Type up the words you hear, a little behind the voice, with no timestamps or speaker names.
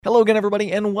Hello again,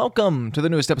 everybody, and welcome to the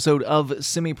newest episode of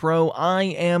Semi-Pro. I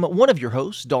am one of your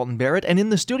hosts, Dalton Barrett, and in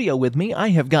the studio with me, I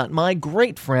have got my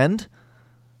great friend...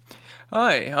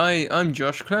 Hi, I'm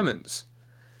Josh Clements.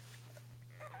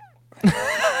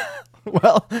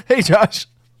 Well, hey, Josh.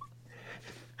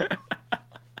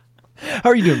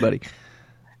 How are you doing, buddy?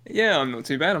 Yeah, I'm not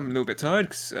too bad. I'm a little bit tired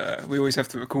because we always have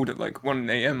to record at like 1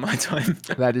 a.m. my time.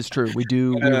 That is true. We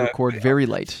record very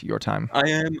late your time.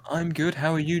 I'm good.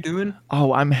 How are you doing?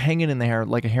 Oh, I'm hanging in there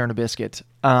like a hair in a biscuit.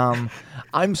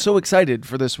 I'm so excited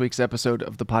for this week's episode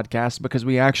of the podcast because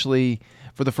we actually,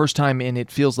 for the first time in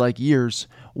it feels like years,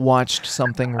 watched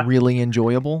something really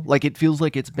enjoyable. Like it feels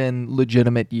like it's been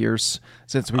legitimate years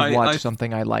since we watched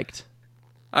something I liked.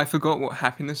 I forgot what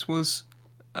happiness was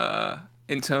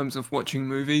in terms of watching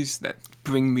movies that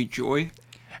bring me joy.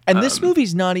 And this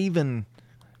movie's not even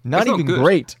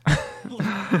great.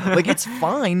 Like it's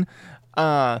fine.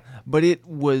 But it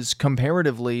was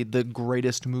comparatively the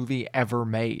greatest movie ever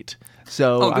made.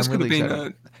 So this I'm really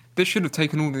excited. This should have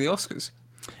taken all of the Oscars.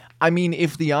 I mean,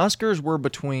 if the Oscars were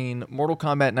between Mortal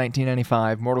Kombat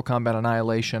 1995, Mortal Kombat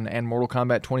Annihilation, and Mortal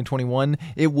Kombat 2021,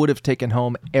 it would have taken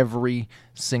home every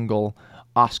single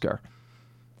Oscar.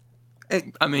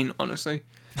 I mean, honestly,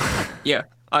 yeah.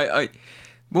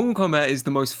 Mortal Kombat is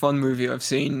the most fun movie I've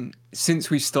seen since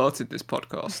we started this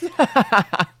podcast.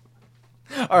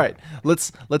 All right,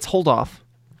 let's hold off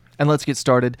and let's get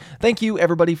started. Thank you,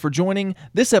 everybody, for joining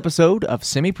this episode of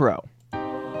Semi-Pro.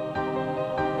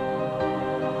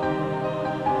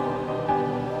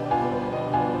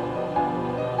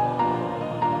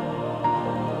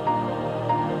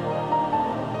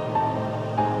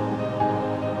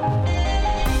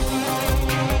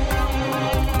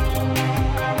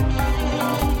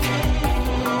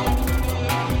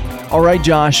 All right,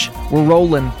 Josh, we're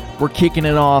rolling. We're kicking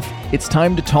it off. It's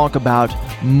time to talk about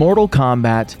Mortal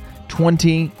Kombat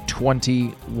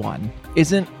 2021.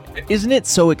 Isn't it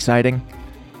so exciting?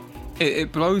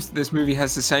 It blows that this movie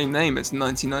has the same name as the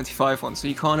 1995 one, so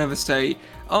you can't ever say,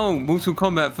 oh, Mortal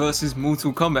Kombat versus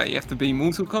Mortal Kombat. You have to be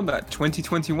Mortal Kombat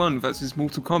 2021 versus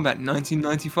Mortal Kombat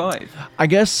 1995. I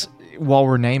guess while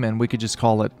we're naming, we could just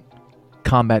call it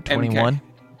Combat 21. MK.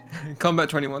 Combat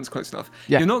 21's close enough.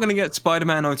 Yeah. You're not going to get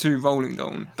Spider-Man 02 rolling,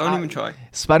 Don't even try.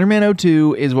 Spider-Man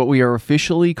 02 is what we are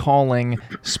officially calling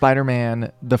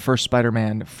Spider-Man, the first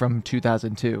Spider-Man from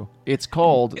 2002. It's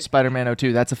called Spider-Man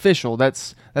 02. That's official.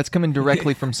 That's coming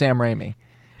directly from Sam Raimi.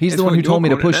 He's the one who told me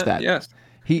to push that. Yes.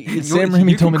 Sam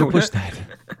Raimi told me to push that.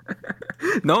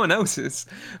 No one else is.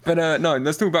 But no,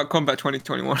 let's talk about Combat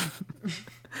 2021.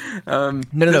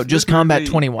 No, just Combat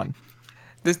 21.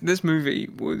 This movie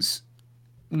was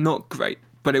not great,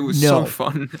 but it was so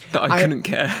fun that I couldn't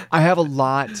care. I have a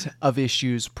lot of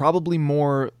issues, probably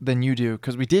more than you do,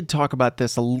 because we did talk about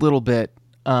this a little bit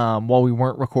while we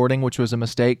weren't recording, which was a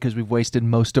mistake because we've wasted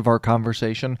most of our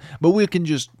conversation. But we can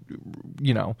just,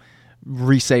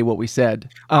 re-say what we said.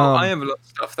 I have a lot of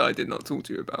stuff that I did not talk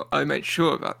to you about. I made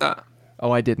sure about that.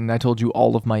 Oh, I didn't. I told you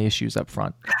all of my issues up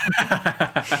front.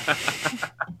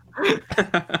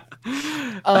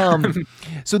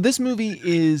 So this movie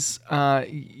is,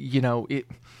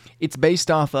 it's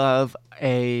based off of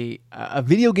a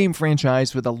video game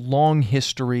franchise with a long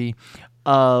history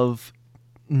of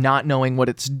not knowing what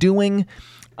it's doing,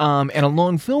 and a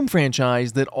long film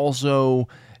franchise that also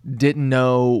didn't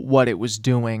know what it was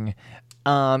doing.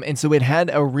 And so it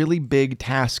had a really big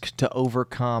task to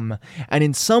overcome. And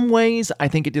in some ways, I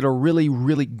think it did a really,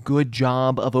 really good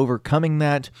job of overcoming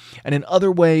that. And in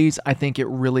other ways, I think it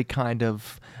really kind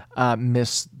of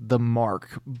missed the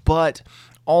mark. But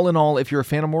all in all, if you're a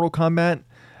fan of Mortal Kombat,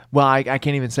 well, I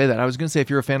can't even say that. I was going to say if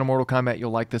you're a fan of Mortal Kombat,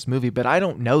 you'll like this movie. But I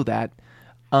don't know that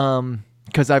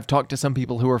because I've talked to some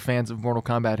people who are fans of Mortal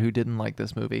Kombat who didn't like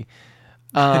this movie.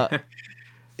 The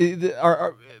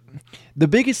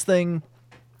biggest thing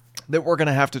that we're going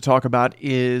to have to talk about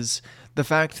is the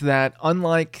fact that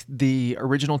unlike the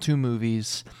original two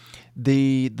movies,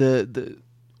 the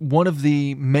one of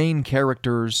the main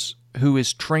characters who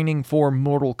is training for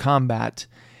Mortal Kombat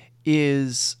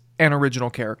is an original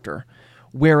character.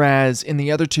 Whereas in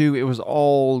the other two, it was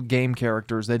all game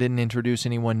characters. They didn't introduce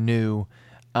anyone new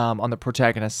on the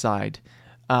protagonist side.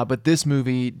 But this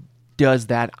movie does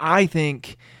that, I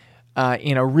think,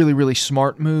 in a really, really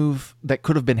smart move that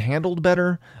could have been handled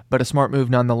better, but a smart move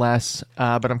nonetheless.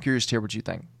 But I'm curious to hear what you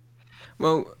think.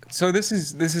 Well, so this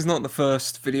is not the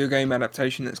first video game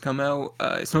adaptation that's come out.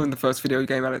 It's not even the first video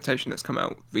game adaptation that's come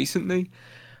out recently.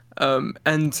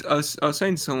 And I was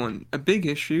saying to someone, a big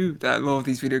issue that a lot of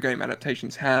these video game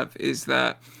adaptations have is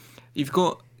that you've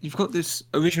got this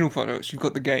original product, you've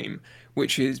got the game,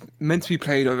 which is meant to be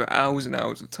played over hours and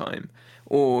hours of time.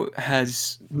 or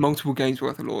has multiple games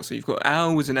worth of lore. So you've got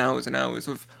hours and hours and hours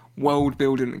of world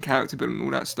building and character building and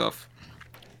all that stuff.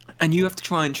 And you have to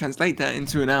try and translate that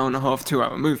into an hour and a half, 2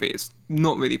 hour movie. It's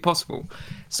not really possible.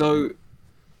 So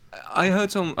I've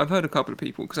heard a couple of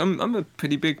people, because I'm a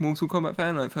pretty big Mortal Kombat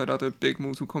fan. I've heard other big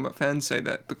Mortal Kombat fans say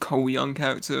that the Cole Young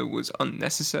character was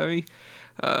unnecessary,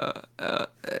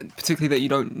 particularly that you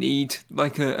don't need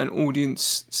like an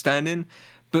audience stand-in.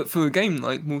 But for a game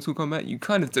like Mortal Kombat, you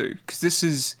kind of do, because this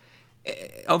is.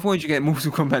 Otherwise, you get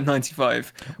Mortal Kombat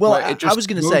 95. Well, where it just I was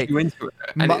going to throws say, you into it,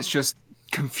 and it's just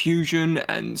confusion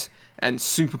and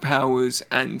superpowers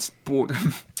and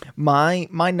boredom. my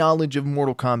knowledge of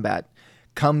Mortal Kombat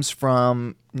comes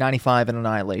from 95 and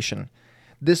Annihilation.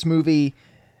 This movie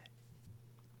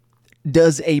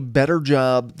does a better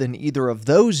job than either of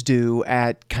those do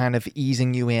at kind of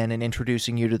easing you in and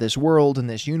introducing you to this world and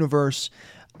this universe,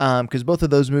 because both of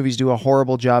those movies do a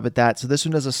horrible job at that. So this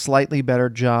one does a slightly better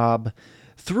job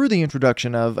through the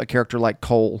introduction of a character like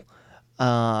Cole,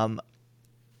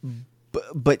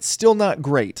 but still not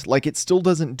great. Like, it still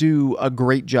doesn't do a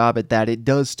great job at that. It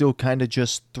does still kind of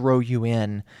just throw you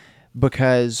in,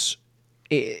 because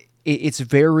it's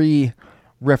very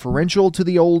referential to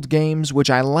the old games, which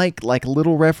I like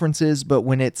little references, but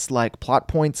when it's like plot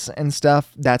points and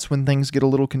stuff, that's when things get a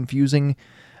little confusing.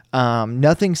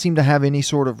 Nothing seemed to have any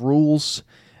sort of rules.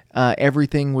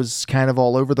 Everything was kind of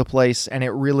all over the place, and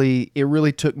it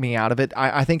really took me out of it.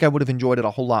 I think I would have enjoyed it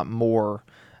a whole lot more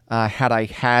had I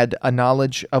had a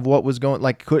knowledge of what was going.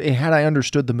 Had I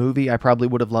understood the movie, I probably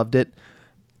would have loved it.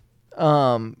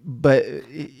 But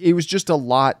it was just a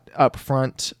lot up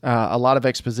front, a lot of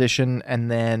exposition,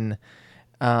 and then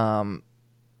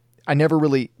I never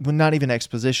really, well, not even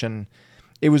exposition.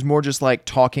 It was more just like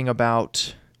talking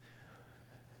about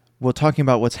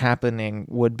what's happening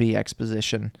would be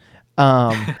exposition.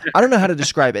 I don't know how to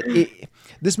describe it.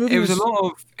 This movie was a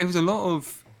lot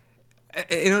of.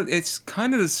 It's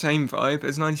kind of the same vibe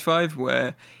as 95,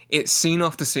 where it's scene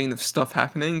after scene of stuff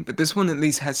happening, but this one at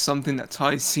least has something that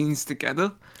ties scenes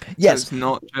together. Yes. So it's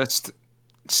not just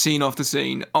scene after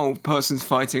scene. Old person's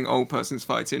fighting.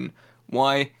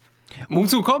 Why?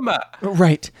 Mortal Kombat.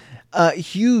 Right.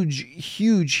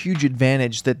 Huge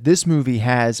advantage that this movie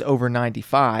has over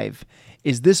 95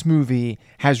 is this movie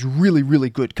has really, really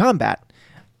good combat.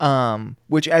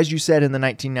 Which, as you said in the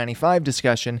 1995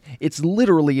 discussion, it's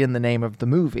literally in the name of the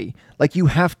movie. Like, you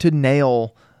have to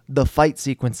nail the fight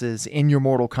sequences in your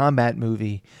Mortal Kombat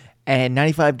movie, and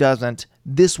 95 doesn't.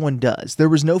 This one does. There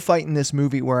was no fight in this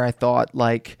movie where I thought,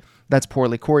 like, that's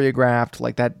poorly choreographed,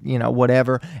 like that,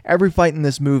 whatever. Every fight in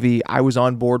this movie I was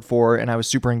on board for, and I was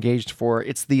super engaged for.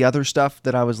 It's the other stuff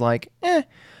that I was like,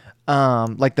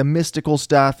 like the mystical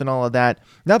stuff and all of that.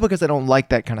 Not because I don't like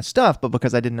that kind of stuff, but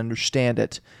because I didn't understand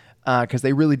it, because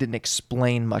they really didn't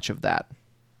explain much of that.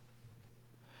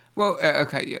 Well,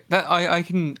 okay, yeah, that I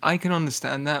can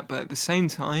understand that, but at the same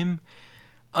time,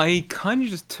 I kind of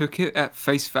just took it at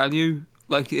face value.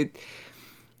 Like, you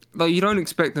don't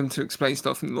expect them to explain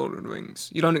stuff in Lord of the Rings.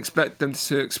 You don't expect them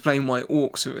to explain why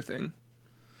orcs are a thing.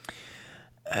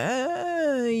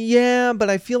 Yeah, but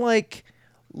I feel like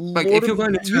if you're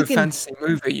going into a fantasy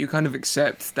movie, you kind of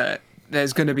accept that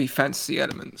there's going to be fantasy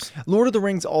elements. Lord of the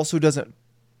Rings also doesn't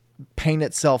paint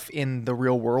itself in the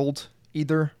real world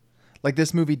either. Like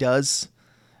this movie does.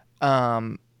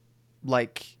 Does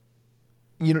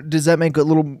that make a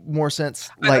little more sense?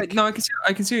 I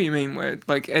can see what you mean. Where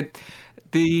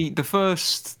the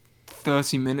first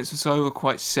 30 minutes or so are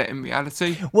quite set in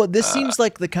reality. Well, this seems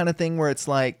like the kind of thing where it's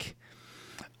like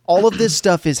all of this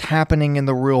stuff is happening in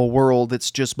the real world. It's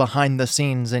just behind the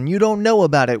scenes, and you don't know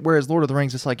about it. Whereas Lord of the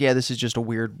Rings, it's like, yeah, this is just a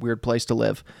weird place to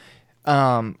live.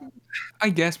 I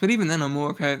guess, but even then, I'm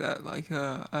more okay with that. Like,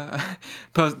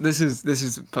 this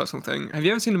is a personal thing. Have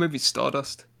you ever seen the movie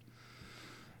Stardust?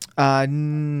 I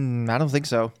don't think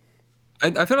so.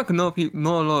 I feel like not a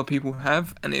lot of people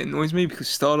have, and it annoys me because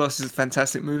Stardust is a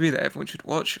fantastic movie that everyone should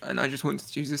watch, and I just wanted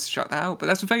to use this to shut that out. But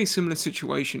that's a very similar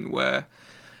situation where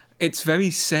it's very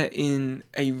set in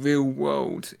a real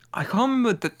world. I can't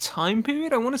remember the time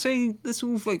period. I want to say this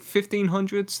was like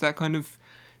 1500s, that kind of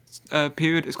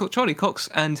period. It's got Charlie Cox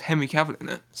and Henry Cavill in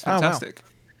it. It's fantastic.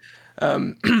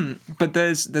 Oh, wow. But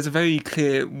there's a very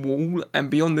clear wall,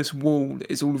 and beyond this wall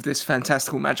is all of this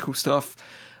fantastical, magical stuff.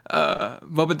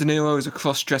 Robert De Niro is a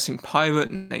cross-dressing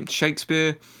pirate named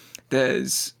Shakespeare.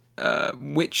 There's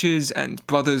witches and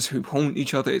brothers who haunt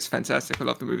each other. It's fantastic. I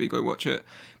love the movie. Go watch it.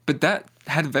 But that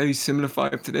had a very similar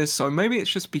vibe to this, so maybe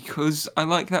it's just because I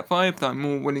like that vibe that I'm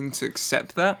more willing to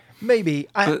accept that. Maybe.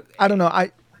 I don't know.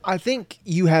 I think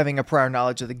you having a prior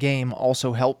knowledge of the game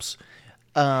also helps.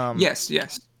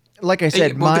 Yes. like I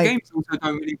said, The games also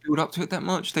don't really build up to it that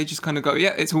much. They just kind of go,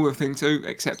 yeah, it's all a thing too,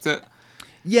 accept it.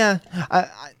 Yeah,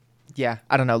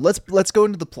 I don't know. Let's go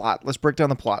into the plot. Let's break down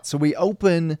the plot. So we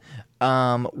open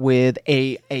with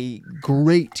a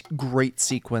great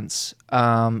sequence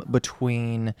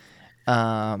between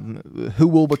who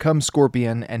will become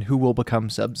Scorpion and who will become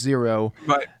Sub-Zero.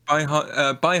 Right,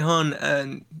 Bi-Han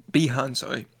and Bi-Han,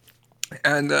 sorry,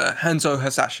 and Hanzo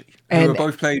Hasashi, who are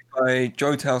both played by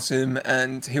Joe Talsim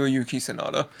and Hiroyuki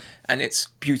Sanada, and it's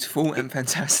beautiful and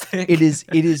fantastic. It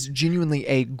is genuinely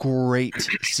a great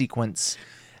sequence,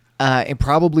 and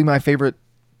probably my favorite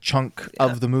chunk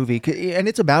of the movie, and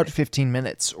it's about 15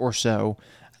 minutes or so.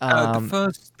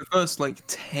 The first like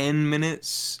 10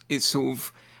 minutes is sort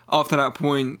of, after that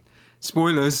point,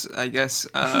 spoilers, I guess,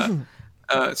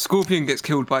 Scorpion gets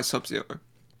killed by Sub-Zero.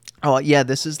 Oh yeah,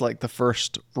 this is like the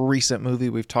first recent movie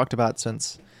we've talked about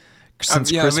since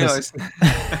Christmas.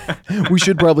 We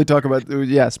should probably talk about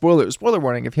spoiler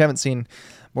warning. If you haven't seen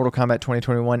Mortal Kombat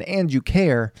 2021 and you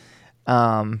care,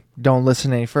 don't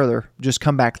listen any further. Just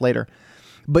come back later.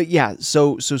 But yeah,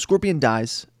 so Scorpion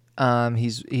dies.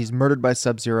 He's murdered by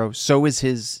Sub-Zero. So is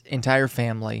his entire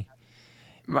family.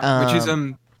 Right, which is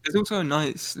there's also a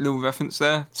nice little reference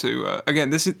there to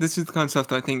again, this is the kind of stuff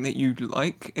that I think that you'd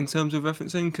like in terms of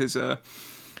referencing, because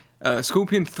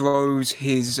Scorpion throws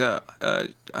his I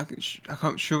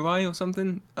can't Shirai or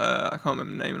something. I can't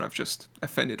remember the name, and I've just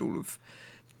offended all of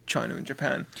China and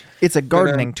Japan. It's a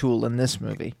gardening tool in this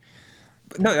movie.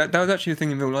 No, that was actually a thing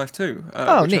in real life too.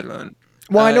 Oh, which neat. I learned.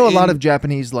 Well, I know a lot of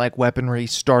Japanese like weaponry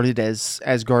started as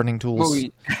gardening tools. Well,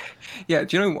 yeah,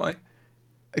 do you know why?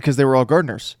 Because they were all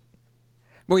gardeners.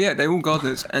 Well, yeah, they're all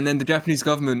gardeners, and then the Japanese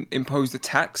government imposed a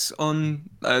tax on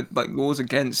like laws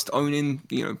against owning,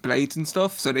 blades and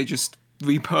stuff. So they just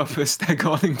repurposed their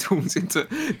gardening tools into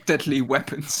deadly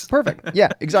weapons. Perfect. Yeah,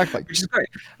 exactly. Which is great.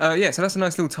 Yeah, so that's a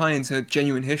nice little tie into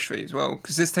genuine history as well,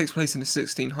 because this takes place in the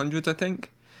 1600s, I think.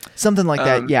 Something like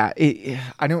that. Yeah.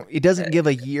 It doesn't give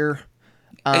a year.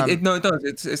 No, it does.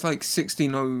 It's like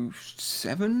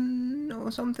 1607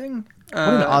 or something. What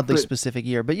an oddly specific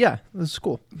year, but yeah, this is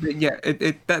cool. Yeah,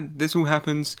 this all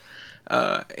happens,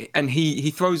 and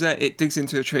he throws that. It digs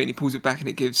into a tree and he pulls it back, and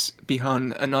it gives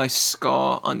Bi-Han a nice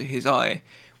scar under his eye,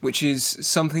 which is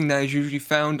something that is usually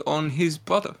found on his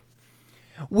brother.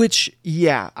 Which,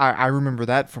 yeah, I remember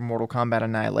that from Mortal Kombat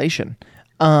Annihilation.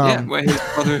 Where his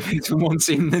brother appears for one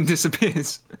scene and then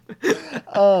disappears.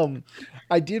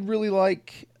 I did really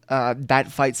like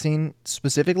that fight scene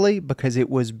specifically because it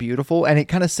was beautiful and it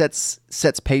kind of sets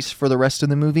pace for the rest of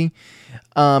the movie.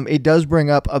 It does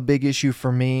bring up a big issue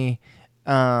for me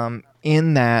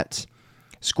in that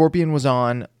Scorpion was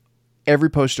on every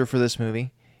poster for this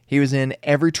movie. He was in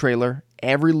every trailer,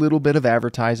 every little bit of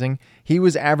advertising. He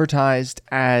was advertised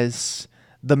as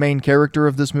the main character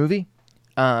of this movie.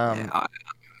 I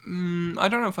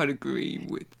don't know if I'd agree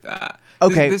with that.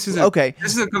 Okay, This is a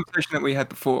conversation that we had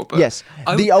before. But yes,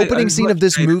 the opening scene of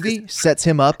this movie sets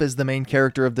him up as the main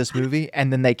character of this movie,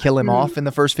 and then they kill him off in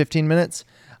the first 15 minutes.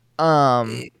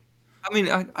 I mean,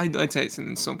 I'd say it's an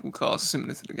ensemble cast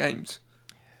similar to the games.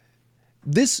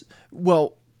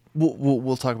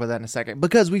 We'll talk about that in a second,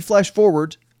 because we flash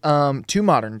forward to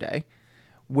modern day,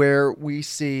 where we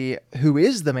see who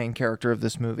is the main character of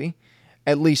this movie,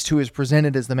 at least who is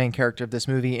presented as the main character of this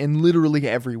movie in literally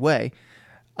every way.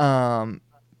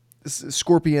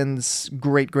 Scorpion's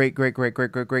great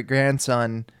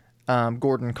grandson,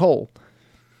 Gordon Cole.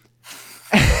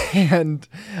 And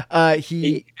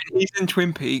he's in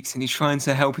Twin Peaks and he's trying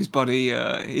to help his buddy.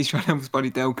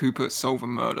 Dale Cooper solve a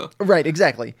murder. Right,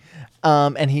 exactly.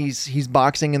 And he's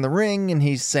boxing in the ring and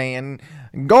he's saying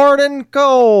Gordon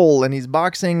Cole, and he's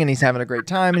boxing and he's having a great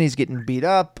time and he's getting beat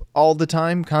up all the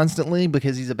time, constantly,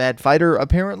 because he's a bad fighter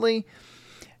apparently.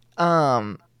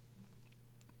 And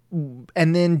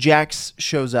then Jax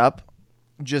shows up,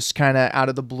 just kind of out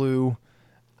of the blue.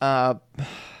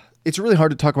 It's really hard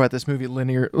to talk about this movie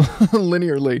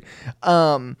linearly.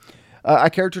 A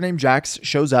character named Jax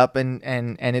shows up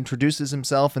and introduces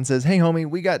himself and says, "Hey, homie,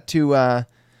 we got to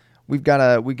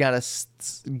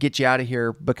get you out of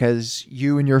here because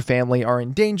you and your family are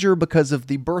in danger because of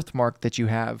the birthmark that you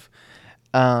have.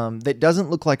 That doesn't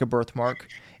look like a birthmark.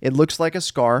 It looks like a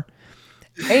scar,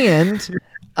 and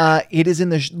it is in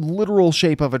the literal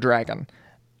shape of a dragon."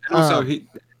 And also,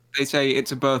 they say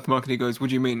it's a birthmark, and he goes, "What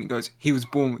do you mean?" He goes, "He was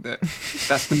born with it."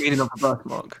 That's the meaning of a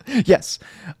birthmark. Yes.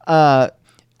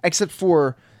 Except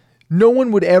for no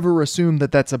one would ever assume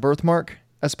that that's a birthmark,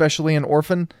 especially an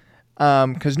orphan,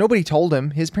 because nobody told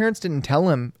him. His parents didn't tell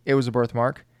him it was a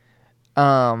birthmark.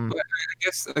 I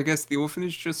guess the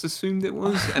orphanage just assumed it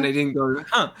was, and they didn't go,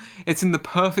 huh, it's in the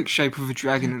perfect shape of a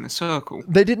dragon in a circle.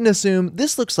 They didn't assume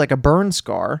this looks like a burn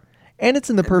scar, and it's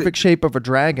in the And perfect shape of a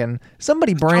dragon.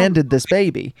 Somebody child branded this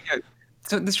baby. yeah,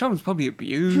 so this child was probably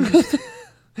abused.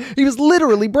 He was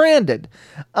literally branded.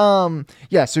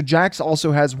 Yeah, so Jax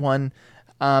also has one,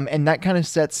 and that kind of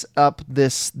sets up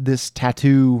this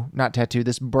tattoo, not tattoo,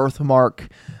 this birthmark.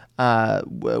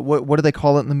 What do they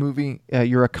call it in the movie?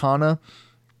 Your Arcana.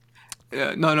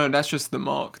 No, that's just the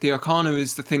mark. The Arcana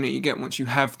is the thing that you get once you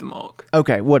have the mark.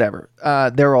 Okay, whatever.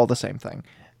 They're all the same thing.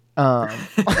 Um,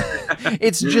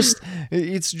 it's just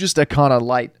Arcana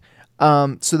light.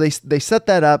 So they set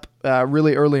that up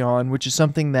really early on, which is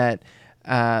something that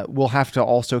we'll have to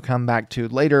also come back to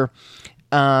later.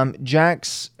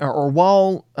 Jax, or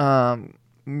while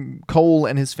Cole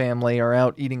and his family are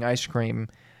out eating ice cream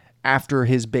after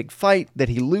his big fight that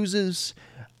he loses,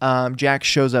 Jax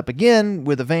shows up again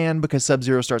with a van because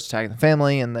Sub-Zero starts attacking the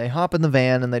family, and they hop in the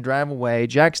van and they drive away.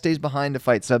 Jax stays behind to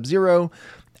fight Sub-Zero,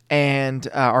 and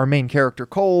our main character,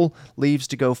 Cole, leaves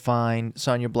to go find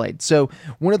Sonya Blade. So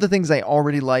one of the things I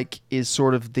already like is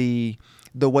sort of the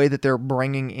way that they're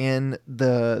bringing in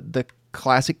the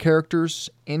classic characters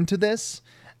into this,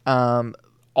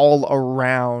 all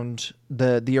around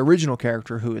the original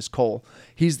character, who is Cole.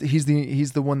 He's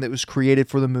the one that was created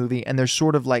for the movie, and they're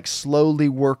sort of like slowly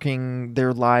working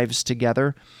their lives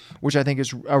together, which I think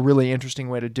is a really interesting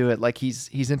way to do it. Like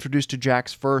he's introduced to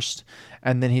Jax first,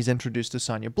 and then he's introduced to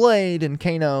Sonya Blade and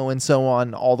Kano and so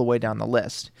on, all the way down the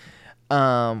list,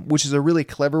 which is a really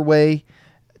clever way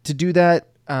to do that.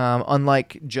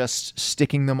 Unlike just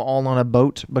sticking them all on a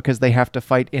boat because they have to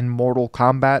fight in Mortal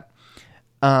Kombat,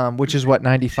 which is what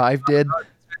 95 did.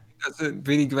 That's a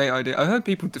really great idea. I heard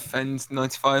people defend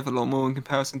 95 a lot more in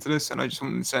comparison to this, and I just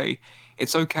wanted to say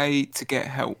it's okay to get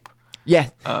help. Yeah,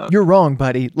 you're wrong,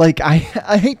 buddy. Like, I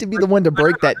hate to be the one to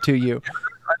break that to you.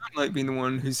 I don't like being the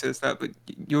one who says that, but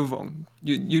you're wrong.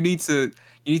 You need to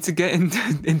get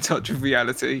in touch with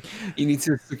reality. You need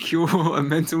to secure a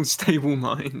mental stable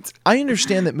mind. I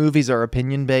understand that movies are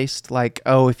opinion based. Like,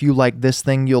 oh, if you like this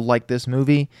thing, you'll like this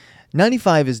movie.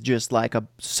 95 is just like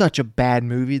such a bad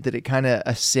movie that it kind of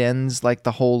ascends like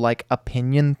the whole like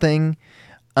opinion thing.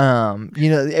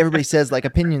 Everybody says like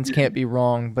opinions can't be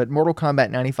wrong, but Mortal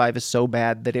Kombat 95 is so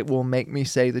bad that it will make me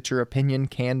say that your opinion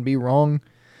can be wrong.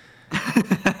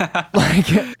 Like,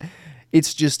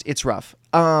 it's rough.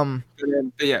 But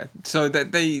yeah, so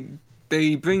that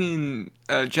they bring in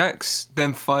Jax,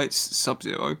 then fights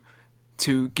Sub-Zero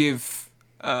to give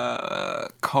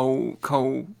Gordon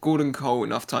Cole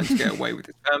enough time to get away with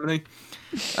his family,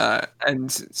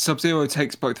 and Sub-Zero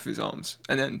takes both of his arms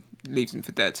and then leaves him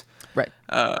for dead. Right.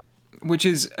 Which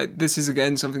is this is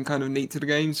again something kind of neat to the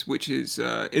games, which is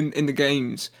in the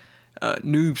games,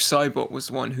 Noob Saibot was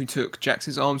the one who took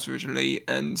Jax's arms originally,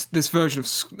 and this version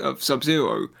of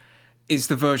Sub-Zero is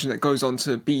the version that goes on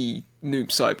to be Noob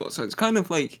Saibot. So it's kind of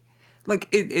like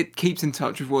it keeps in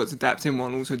touch with what it's adapting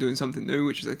while also doing something new,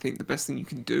 which is I think the best thing you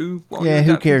can do. Yeah,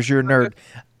 who cares? You're a nerd.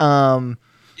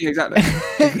 Yeah, exactly.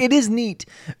 It is neat.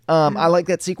 I like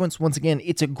that sequence. Once again,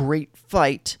 it's a great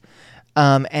fight.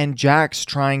 And Jax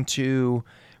trying to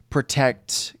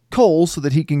protect Cole so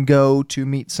that he can go to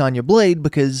meet Sonya Blade,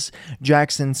 because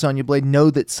Jax and Sonya Blade know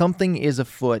that something is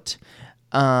afoot.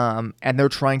 And they're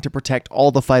trying to protect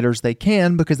all the fighters they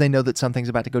can because they know that something's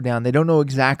about to go down. They don't know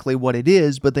exactly what it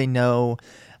is, but they know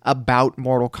about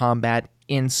Mortal Kombat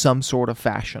in some sort of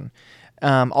fashion.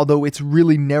 Although it's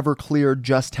really never clear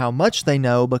just how much they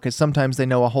know, because sometimes they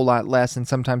know a whole lot less and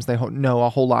sometimes they know a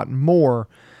whole lot more.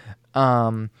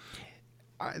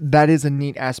 That is a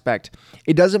neat aspect.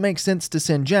 It doesn't make sense to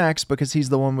send Jax because he's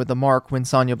the one with the mark when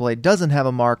Sonya Blade doesn't have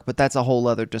a mark, but that's a whole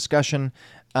other discussion.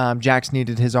 Jax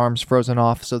needed his arms frozen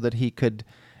off so that he could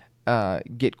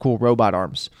get cool robot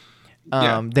arms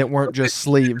that weren't just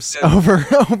sleeves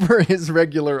over his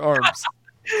regular arms.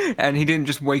 And he didn't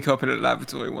just wake up in a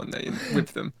laboratory one day and whip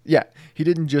them. Yeah, he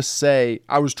didn't just say,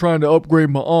 I was trying to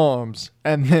upgrade my arms,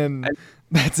 and then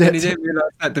that's it. And he didn't realize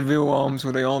that the real arms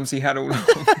were the arms he had all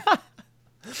along.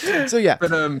 So yeah.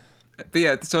 But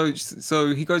yeah, so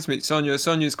he goes to meet Sonya.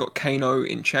 Sonya's got Kano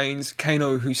in chains.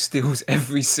 Kano, who steals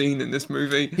every scene in this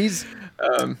movie. He's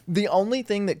the only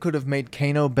thing that could have made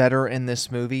Kano better in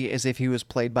this movie is if he was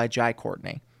played by Jai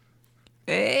Courtney.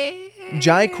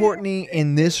 Jai Courtney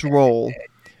in this role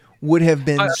would have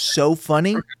been so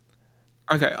funny.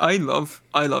 Okay, I love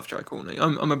Jai Courtney.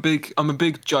 I'm a big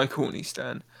Jai Courtney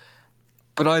stan.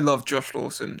 But I love Josh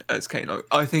Lawson as Kano.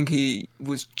 I think he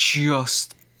was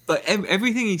just Like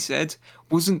everything he said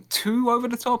wasn't too over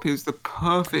the top. It was the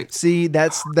perfect. See,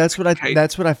 that's what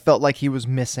I felt like he was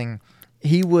missing.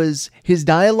 His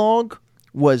dialogue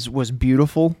was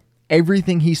beautiful.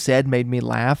 Everything he said made me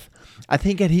laugh. I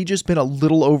think had he just been a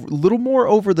little more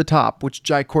over the top, which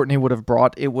Jai Courtney would have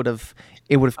brought, it would have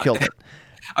killed it.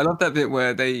 I love that bit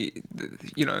where they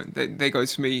go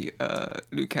to meet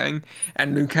Liu Kang,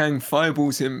 and Liu Kang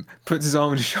fireballs him, puts his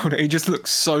arm on his shoulder. He just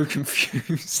looks so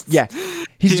confused. Yeah,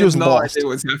 he's he just has no lost. idea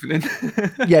what's happening.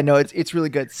 Yeah, no, it's really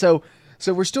good. So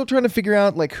we're still trying to figure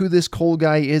out like who this Cole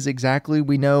guy is exactly.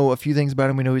 We know a few things about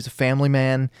him. We know he's a family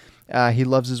man. He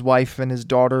loves his wife and his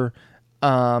daughter,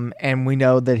 and we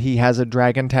know that he has a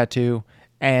dragon tattoo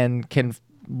and can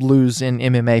lose in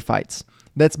MMA fights.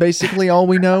 That's basically all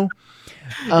we know.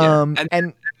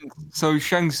 And so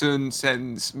Shang Tsung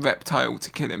sends Reptile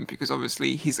to kill him because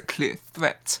obviously he's a clear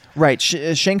threat. right,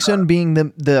 Shang Tsung being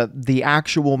the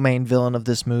actual main villain of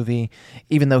this movie,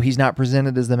 even though he's not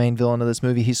presented as the main villain of this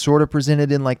movie, he's sort of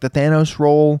presented in like the Thanos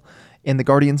role in the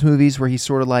Guardians movies, where he's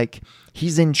sort of like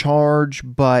he's in charge,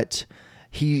 but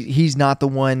he's not the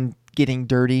one getting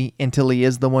dirty until he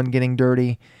is the one getting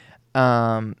dirty.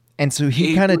 And so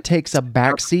he kind of takes a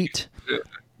backseat.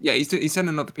 Yeah, he's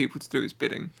sending other people to do his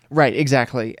bidding. Right,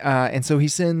 exactly. And so he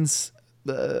sends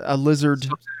a lizard.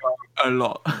 A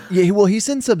lot. Yeah, he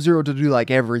sends Sub-Zero to do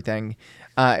like everything.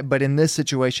 But in this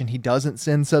situation, he doesn't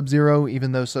send Sub-Zero,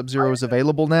 even though Sub-Zero is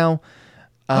available now.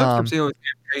 I hope Sub-Zero is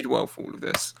getting paid well for all of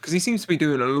this, because he seems to be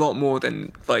doing a lot more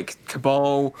than like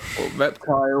Cabal or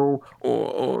Reptile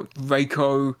or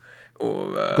Reiko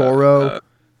or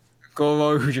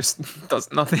Goro, who just does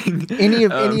nothing.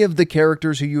 Any of the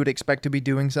characters who you would expect to be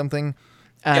doing something,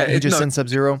 he just sends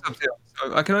Sub-Zero.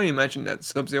 So I can only imagine that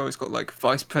Sub-Zero's got like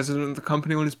vice president of the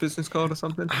company on his business card or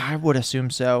something. I would assume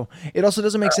so. It also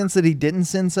doesn't make sense that he didn't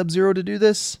send Sub-Zero to do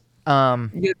this. Yeah,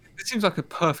 it seems like a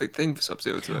perfect thing for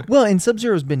Sub-Zero to do. Well, and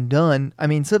Sub-Zero's been done. I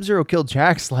mean, Sub-Zero killed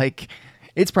Jax. Like,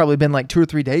 it's probably been like 2 or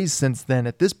 3 days since then.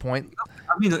 At this point,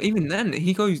 I mean, even then,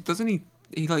 he goes, doesn't he?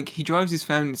 He drives his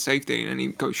family to safety and he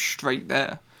goes straight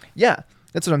there. Yeah,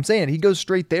 that's what I'm saying. He goes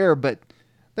straight there, but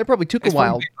that probably took a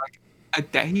while. Like a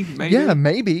day, maybe. Yeah,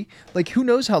 maybe. Like, who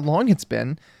knows how long it's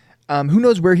been? Who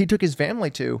knows where he took his family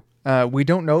to? We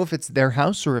don't know if it's their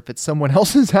house or if it's someone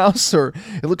else's house, or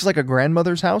it looks like a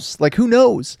grandmother's house. Like, who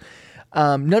knows?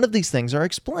 None of these things are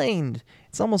explained.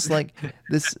 It's almost like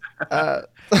this.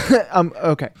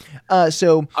 Okay.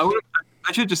 So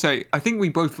I should just say, I think we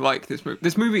both like this movie.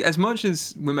 This movie, as much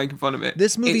as we're making fun of it,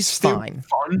 this movie's it's still fine.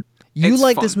 Fun. You It's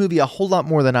like fun. this movie a whole lot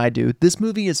more than I do. This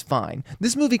movie is fine.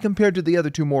 This movie, compared to the other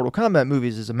 2 Mortal Kombat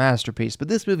movies, is a masterpiece, but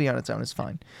this movie on its own is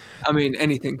fine. I mean,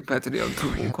 anything compared to the other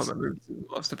two Mortal Kombat movies is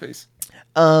a masterpiece.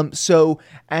 So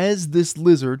as this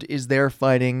lizard is there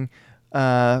fighting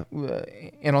an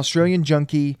Australian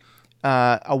junkie,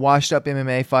 a washed-up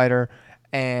MMA fighter,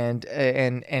 and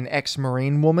an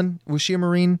ex-Marine woman. Was she a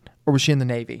Marine or was she in the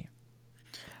Navy?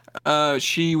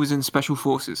 She was in Special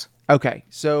Forces. Okay,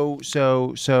 so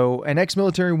an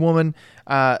ex-military woman,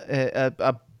 and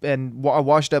a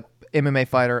washed-up MMA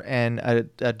fighter, and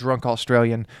a drunk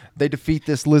Australian. They defeat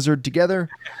this lizard together,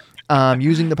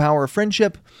 using the power of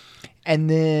friendship, and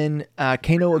then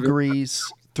Kano agrees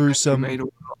through some.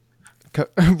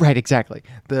 Right, exactly.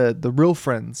 The real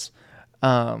friends,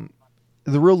 the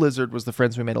real lizard was the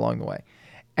friends we made along the way,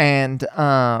 and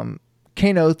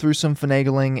Kano, through some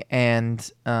finagling and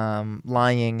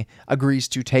lying, agrees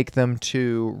to take them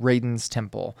to Raiden's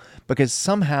temple because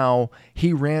somehow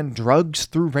he ran drugs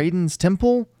through Raiden's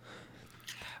temple.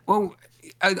 Well,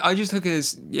 I just took it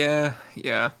as yeah.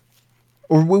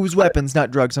 Or it was weapons, not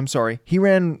drugs. I'm sorry. He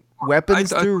ran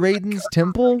weapons through Raiden's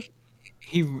temple.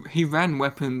 He ran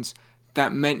weapons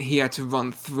that meant he had to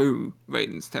run through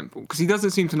Raiden's temple because he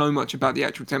doesn't seem to know much about the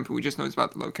actual temple. He just knows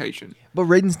about the location. But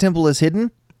Raiden's temple is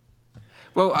hidden.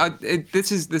 Well, this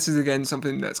is again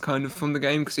something that's kind of from the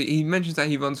game because he mentions that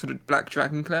he runs for the Black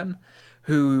Dragon Clan,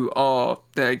 who are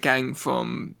the gang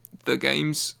from the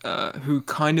games, who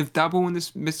kind of dabble in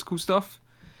this mystical stuff.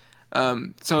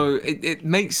 So it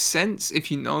makes sense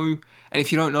if you know, and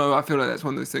if you don't know, I feel like that's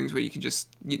one of those things where you can just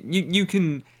you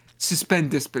can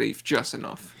suspend disbelief just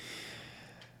enough.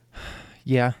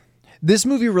 Yeah, this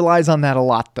movie relies on that a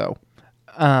lot, though.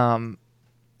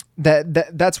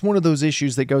 That's one of those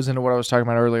issues that goes into what I was talking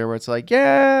about earlier, where it's like,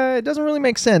 yeah, it doesn't really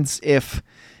make sense if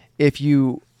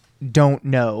you don't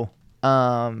know,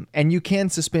 and you can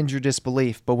suspend your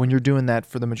disbelief, but when you're doing that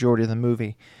for the majority of the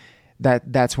movie,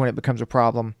 that's when it becomes a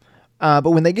problem.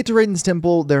 But when they get to Raiden's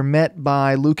temple, they're met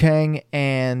by Liu Kang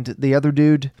and the other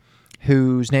dude,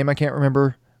 whose name I can't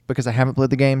remember because I haven't played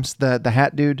the games. The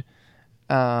hat dude,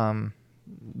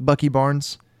 Bucky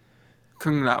Barnes?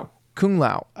 Kung Lao. Kung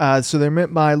Lao. So they're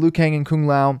met by Liu Kang and Kung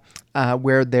Lao,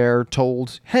 where they're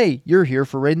told, "Hey, you're here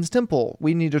for Raiden's temple.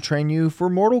 We need to train you for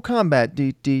Mortal Kombat."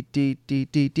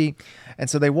 And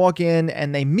so they walk in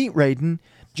and they meet Raiden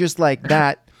just like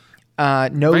that. No,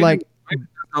 Raiden, like. Raiden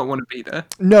does not want to be there.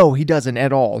 No, he doesn't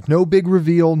at all. No big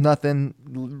reveal, nothing.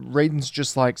 Raiden's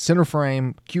just like center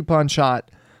frame, coupon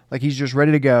shot, like he's just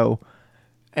ready to go.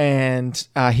 And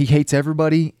he hates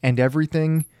everybody and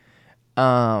everything.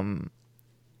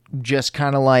 Just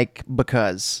kind of like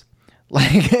because. Like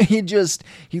he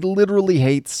literally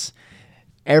hates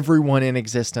everyone in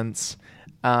existence.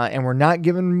 And we're not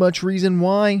given much reason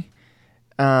why.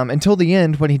 Until the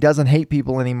end when he doesn't hate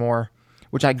people anymore,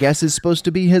 which I guess is supposed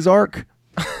to be his arc.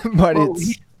 But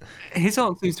his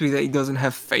arc seems to be that he doesn't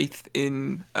have faith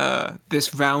in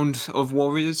this round of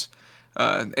warriors.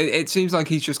 It seems like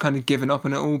he's just kind of given up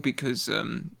on it all because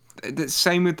the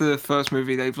same with the first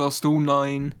movie. They've lost all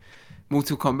 9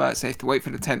 Mortal Kombat, so they have to wait for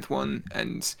the 10th one,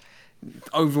 and the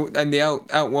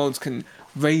Outworlds can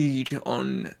raid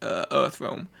on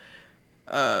Earthrealm.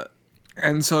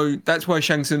 And so that's why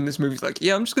Shang Tsung in this movie's like,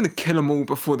 yeah, I'm just going to kill them all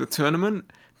before the tournament,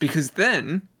 because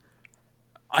then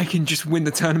I can just win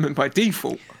the tournament by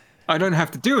default. I don't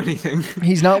have to do anything.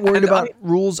 He's not worried about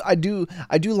rules. I do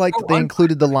like that they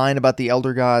included the line about the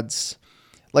Elder Gods.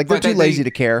 Like, they're too lazy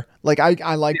to care. Like,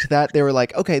 I liked that. They were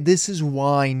like, okay, this is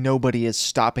why nobody is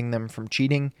stopping them from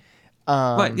cheating.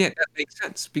 Right, yeah, that makes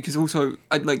sense. Because also,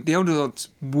 like, the Elder Gods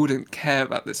wouldn't care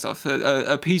about this stuff.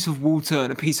 A piece of water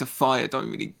and a piece of fire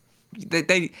don't really...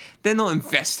 They're not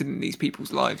invested in these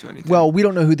people's lives or anything. Well, we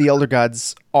don't know who the Elder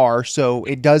Gods are, so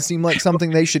it does seem like something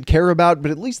they should care about, but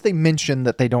at least they mention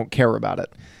that they don't care about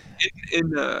it.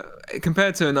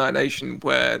 Compared to Annihilation,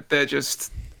 where they're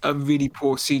just a really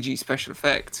poor CG special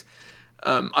effect,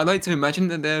 I like to imagine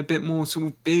that they're a bit more sort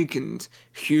of big and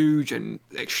huge and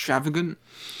extravagant.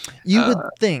 You would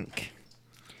think.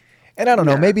 And I don't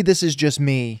know, maybe this is just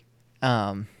me.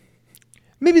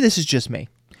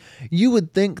 You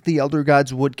would think the Elder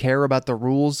Gods would care about the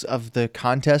rules of the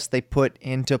contest they put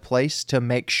into place to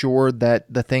make sure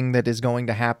that the thing that is going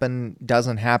to happen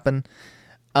doesn't happen.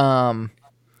 Right,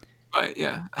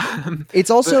 yeah. It's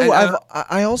also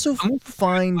I also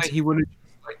find like he wouldn't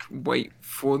like wait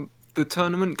for the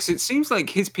tournament, because it seems like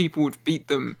his people would beat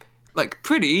them like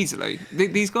pretty easily.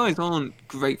 These guys aren't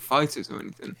great fighters or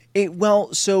anything.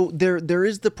 So there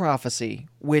is the prophecy,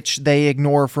 which they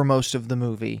ignore for most of the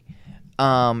movie.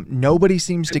 Nobody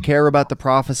seems to care about the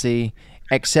prophecy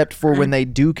except for when they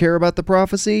do care about the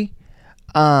prophecy.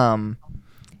 And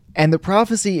the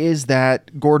prophecy is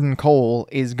that Gordon Cole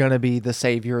is going to be the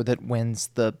savior that wins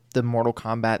the Mortal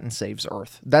Kombat and saves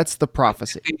Earth. That's the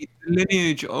prophecy. The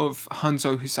lineage of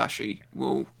Hanzo Hasashi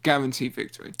will guarantee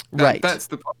victory. Right. That's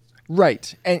the prophecy.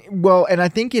 Right. And I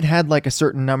think it had like a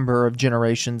certain number of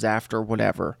generations after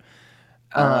whatever.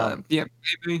 Yeah,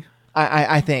 maybe.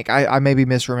 I think I may be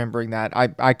misremembering that.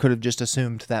 I could have just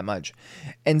assumed that much.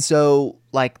 And so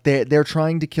like they're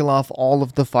trying to kill off all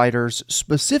of the fighters,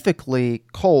 specifically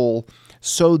Cole,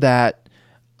 so that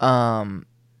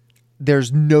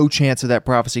there's no chance of that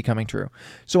prophecy coming true.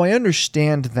 So I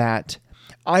understand that.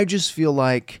 I just feel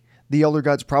like the Elder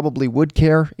Gods probably would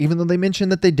care, even though they mention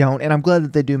that they don't, and I'm glad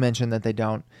that they do mention that they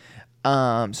don't.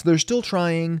 So they're still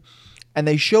trying. And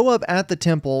they show up at the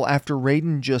temple after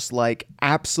Raiden just like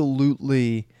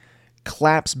absolutely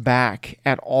claps back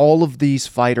at all of these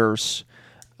fighters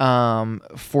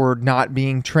for not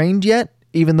being trained yet,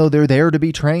 even though they're there to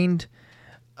be trained.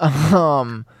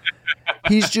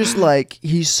 He's just like,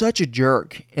 he's such a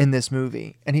jerk in this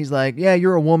movie. And he's like, yeah,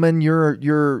 you're a woman,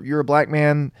 you're a black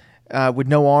man with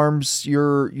no arms,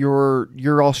 you're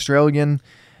Australian.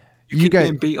 You guys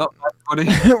getting beat up, buddy.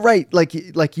 Right, like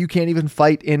you can't even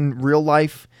fight in real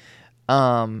life.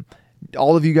 All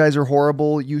of you guys are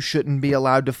horrible. You shouldn't be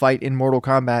allowed to fight in Mortal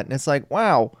Kombat. And it's like,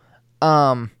 wow,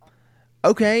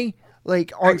 okay,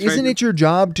 like, isn't it your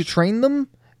job to train them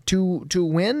to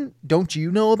win? Don't you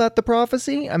know about the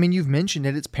prophecy? I mean, you've mentioned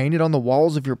it. It's painted on the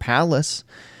walls of your palace.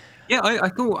 Yeah, I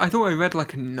thought I read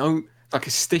like a note, like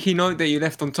a sticky note that you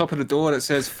left on top of the door that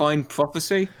says "Find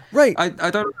prophecy." Right. I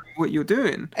don't know what you're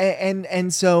doing.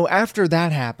 And so after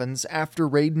that happens, after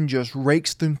Raiden just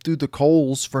rakes them through the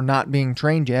coals for not being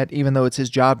trained yet, even though it's his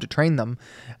job to train them,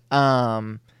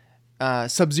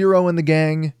 Sub-Zero and the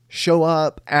gang show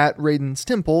up at Raiden's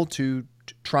temple to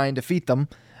try and defeat them.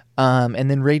 And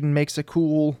then Raiden makes a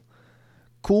cool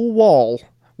wall,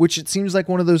 which it seems like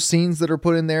one of those scenes that are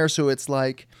put in there. So it's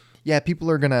like, yeah,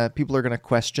 people are gonna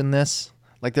question this.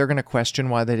 Like, they're gonna question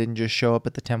why they didn't just show up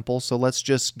at the temple. So let's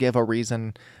just give a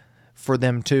reason for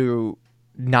them to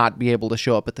not be able to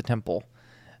show up at the temple.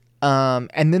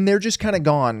 And then they're just kind of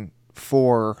gone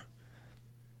for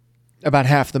about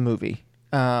half the movie.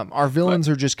 Our villains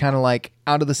are just kind of like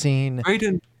out of the scene.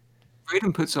 Raiden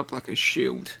puts up like a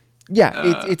shield.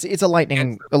 Yeah, it's a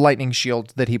lightning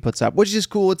shield that he puts up, which is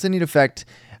cool. It's a neat effect.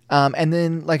 And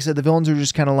then, like I said, the villains are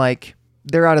just kind of like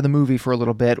they're out of the movie for a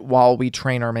little bit while we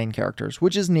train our main characters,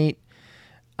 which is neat.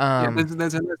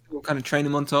 There's a little kind of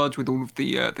training montage with all of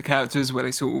the characters where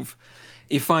they sort of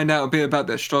you find out a bit about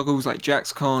their struggles. Like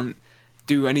Jax can't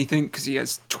do anything because he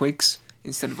has twigs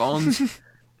instead of arms,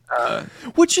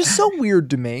 which is so weird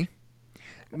to me.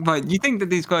 But you think that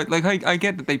these guys, like, I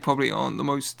get that they probably aren't the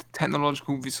most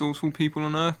technological, resourceful people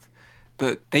on Earth,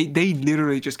 but they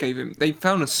literally just they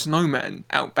found a snowman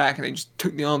out back and they just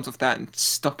took the arms off that and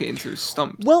stuck it into his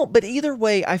stump. Well, but either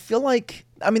way, I feel like,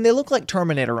 they look like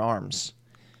Terminator arms,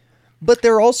 but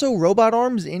they're also robot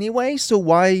arms anyway, so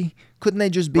why couldn't they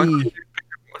just be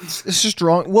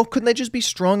strong? Well, couldn't they just be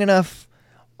strong enough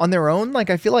on their own?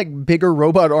 Like, I feel like bigger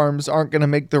robot arms aren't going to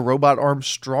make the robot arms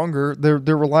stronger. They're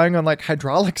relying on like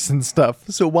hydraulics and stuff.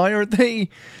 So why aren't they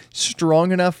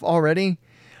strong enough already?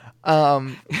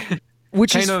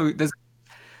 Which Kano,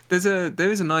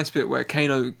 there is a nice bit where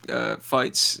Kano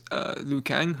fights Liu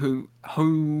Kang, who,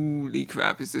 holy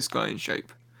crap, is this guy in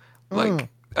shape? Like,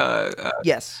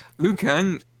 yes, Liu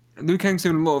Kang's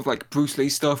doing a lot of like Bruce Lee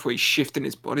stuff where he's shifting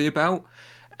his body about,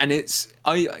 and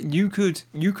you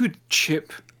could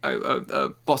chip a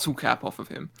bottle cap off of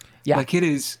him. Yeah, like it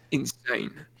is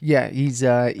insane. Yeah, he's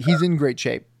in great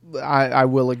shape. I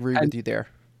will agree with you there.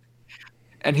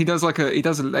 And he does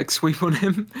a leg sweep on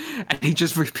him, and he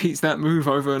just repeats that move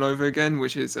over and over again,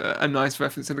 which is a nice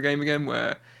reference to the game again,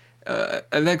 where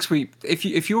a leg sweep.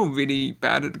 If you're really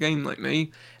bad at the game like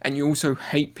me, and you also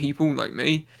hate people like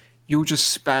me, you'll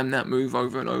just spam that move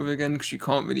over and over again because you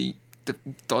can't really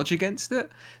dodge against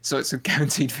it. So it's a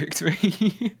guaranteed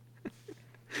victory.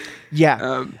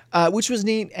 Yeah, which was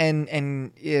neat,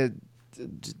 and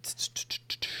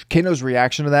Kano's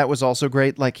reaction to that was also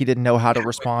great. Like, he didn't know how to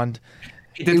respond.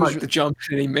 He did the jump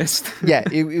and he missed. Yeah,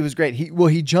 it was great.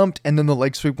 He jumped and then the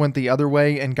leg sweep went the other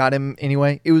way and got him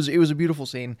anyway. It was a beautiful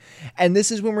scene. And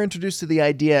this is when we're introduced to the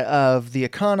idea of the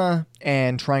Akana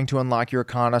and trying to unlock your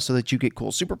Akana so that you get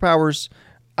cool superpowers.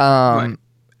 Right.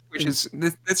 Which is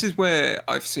this is where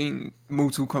I've seen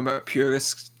Mortal Kombat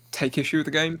purists take issue with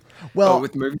the game. Well,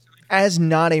 with the movie. As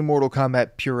not a Mortal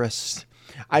Kombat purist,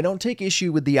 I don't take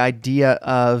issue with the idea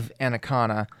of an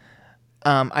Akana.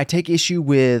 I take issue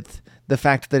with the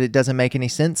fact that it doesn't make any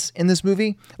sense in this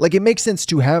movie. Like, it makes sense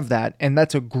to have that, and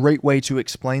that's a great way to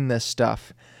explain this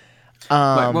stuff.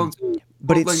 But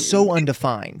it's so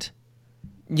undefined.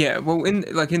 Yeah, well, in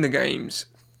the games,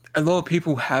 a lot of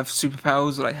people have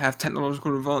superpowers, like have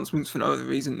technological advancements for no other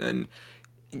reason than,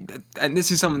 and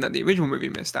this is something that the original movie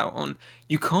missed out on.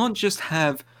 You can't just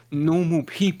have normal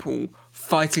people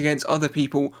fight against other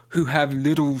people who have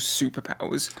little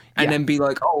superpowers and then be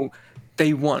like, oh,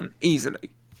 they won easily.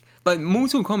 Like,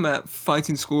 Mortal Kombat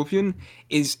fighting Scorpion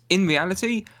is, in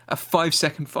reality, a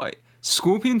 5-second fight.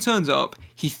 Scorpion turns up,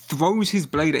 he throws his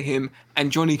blade at him,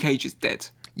 and Johnny Cage is dead.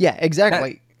 Yeah,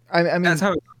 exactly. I mean, that's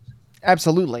how it goes.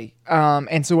 Absolutely.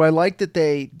 And so I like that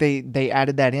they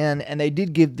added that in, and they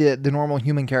did give the normal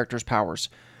human characters powers.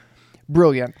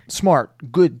 Brilliant. Smart.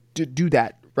 Good. Do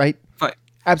that, right? Right.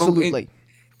 Absolutely.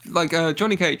 Well,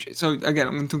 Johnny Cage. So, again,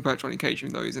 I'm going to talk about Johnny Cage,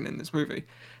 even though he's in this movie.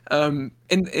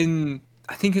 In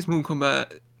I think it's Mortal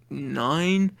Kombat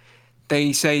 9,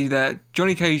 they say that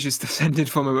Johnny Cage is descended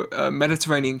from a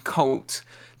Mediterranean cult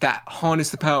that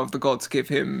harnessed the power of the gods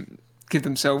to give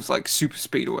themselves like super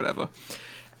speed or whatever.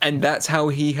 And that's how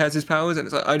he has his powers. And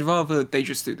it's like, I'd rather they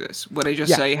just do this, where they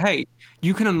just say, hey,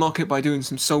 you can unlock it by doing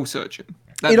some soul searching.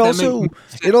 It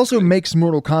also makes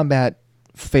Mortal Kombat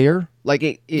fair.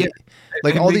 Like,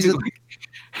 like all these...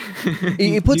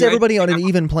 It puts everybody on an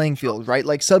even playing field, right?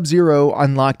 Like, Sub-Zero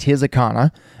unlocked his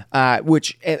Akana,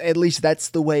 which at least that's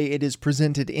the way it is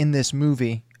presented in this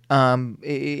movie.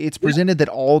 It's presented that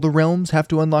all the realms have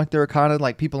to unlock their Akana.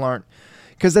 Like, people aren't,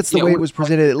 because that's the way it was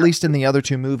presented, at least in the other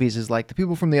two movies, is like the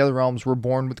people from the other realms were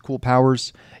born with cool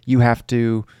powers. You have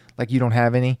to, like, you don't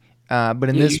have any. But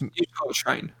in this, you can't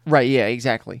train. Right? Yeah,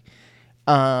 exactly.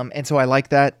 And so I like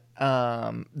that.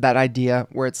 That idea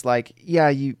where it's like, yeah,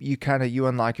 you kind of, you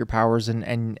unlock your powers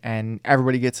and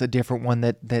everybody gets a different one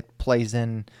that plays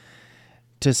in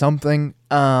to something.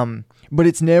 But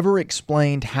it's never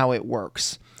explained how it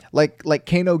works. Like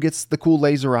Kano gets the cool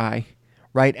laser eye,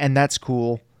 right? And that's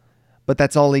cool, but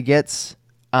that's all he gets.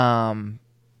 And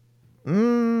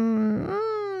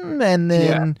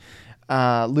then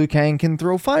Liu Kang can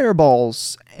throw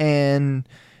fireballs, and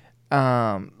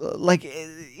like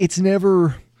it's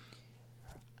never.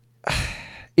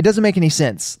 It doesn't make any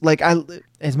sense. Like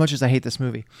as much as I hate this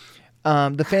movie,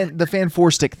 the fan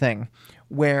four stick thing,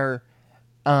 where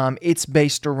it's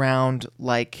based around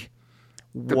like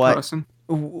The what? person.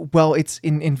 Well, it's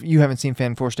in you haven't seen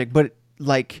fan four stick, but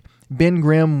like Ben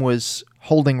Grimm was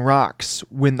holding rocks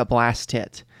when the blast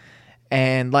hit.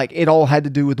 And like it all had to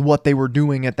do with what they were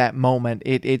doing at that moment.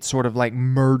 It sort of like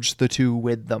merged the two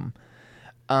with them.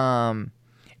 And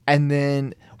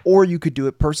then, or you could do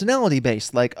it personality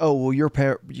based, like, oh well,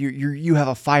 you have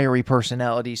a fiery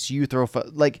personality, so you throw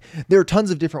like there are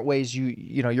tons of different ways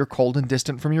you know you're cold and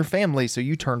distant from your family, so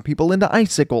you turn people into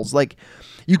icicles. Like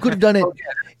you could have done it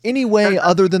any way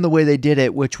other than the way they did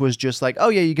it, which was just like, oh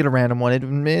yeah, you get a random one. It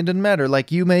doesn't matter.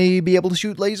 Like you may be able to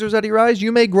shoot lasers out of your eyes.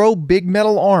 You may grow big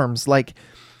metal arms. Like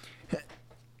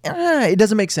it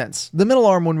doesn't make sense. The metal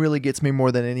arm one really gets me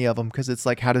more than any of them because it's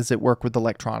like, how does it work with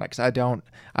electronics? I don't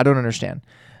understand.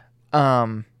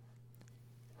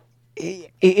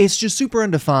 It's just super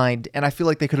undefined, and I feel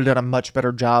like they could have done a much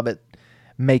better job at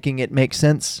making it make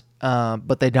sense.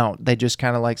 But they don't. They just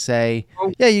kind of like say,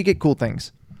 yeah, you get cool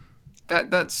things.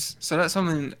 That's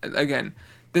something, again,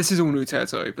 this is all new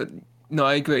territory, but no,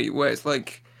 I agree, where it's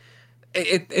like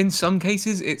it in some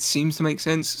cases it seems to make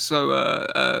sense. So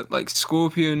like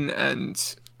Scorpion and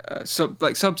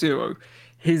Sub-Zero,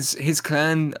 his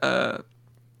clan, the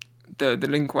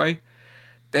Lin Kuei,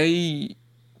 they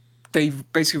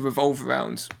basically revolve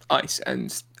around ice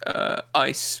and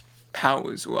ice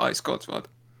powers, or ice gods rather.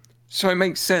 So it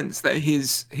makes sense that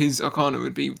his Arcana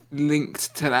would be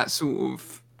linked to that sort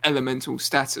of elemental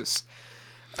status.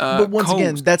 But once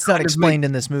again, Cole's that's not kind of explained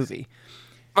in this movie.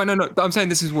 Oh, no. But I'm saying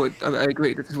this is what I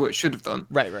agree. This is what it should have done.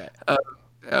 Right.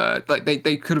 Like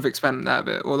they could have expanded that a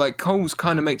bit, or like Cole's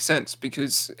kind of makes sense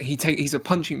because he's a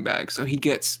punching bag, so he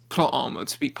gets plot armor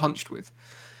to be punched with.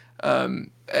 But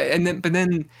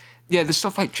then yeah, the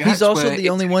stuff like Jax. He's also the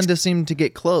only one to seem to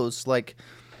get clothes. Like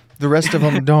the rest of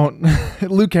them don't.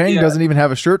 Liu Kang doesn't even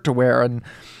have a shirt to wear, and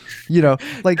you know,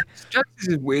 like Jax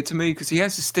is weird to me because he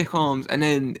has the stick arms, and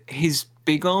then his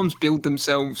big arms build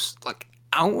themselves like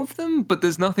out of them, but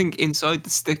there's nothing inside the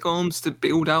stick arms to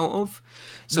build out of.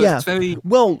 So yeah. it's very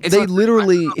well. it's They like-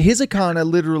 literally his Arcana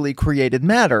literally created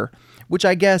matter, which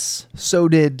I guess so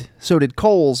did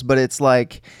Cole's, but it's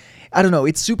like I don't know.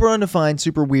 It's super undefined,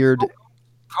 super weird.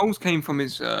 Cole's came from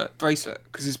his bracelet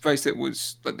because his bracelet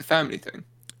was like the family thing.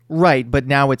 Right, but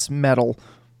now it's metal.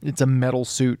 It's a metal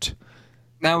suit.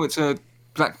 Now it's a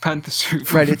Black Panther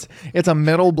suit. Right, it's a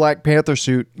metal Black Panther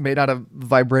suit made out of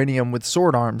vibranium with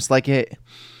sword arms. Like it.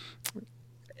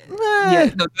 Yeah,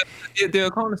 no, the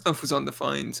Arcana stuff was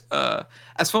undefined.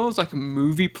 As far as like a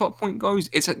movie plot point goes,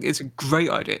 it's a great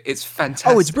idea. It's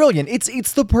fantastic. Oh, it's brilliant.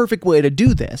 It's the perfect way to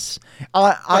do this.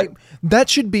 That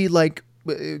should be like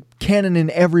canon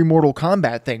in every Mortal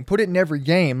Kombat thing. Put it in every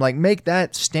game. Like make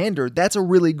that standard. That's a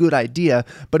really good idea,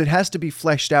 but it has to be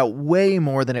fleshed out way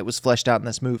more than it was fleshed out in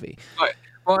this movie. Right.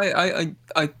 Well,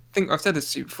 I think I've said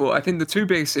this to you before. I think the two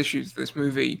biggest issues of this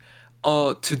movie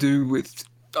are to do with,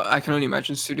 I can only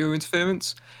imagine, studio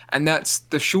interference, and that's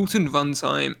the shortened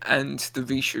runtime and the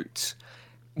reshoots,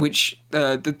 which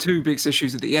the two biggest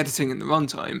issues are the editing and the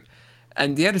runtime.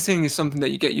 And the editing is something that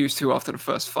you get used to after the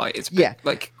first fight. It's a bit,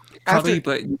 like cubby,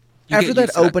 but you After get that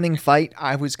used to opening fight,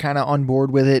 I was kind of on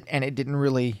board with it, and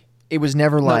it was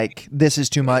never like, this is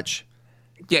too much.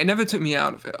 Yeah, it never took me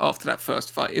out of it after that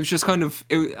first fight. It was just kind of,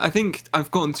 I think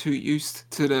I've gotten too used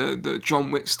to the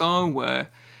John Wick style where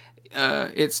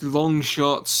it's long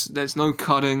shots, there's no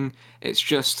cutting, it's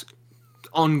just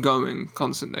ongoing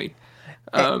constantly.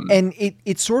 And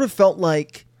it sort of felt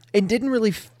like it didn't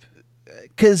really,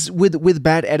 because with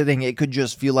bad editing, it could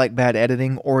just feel like bad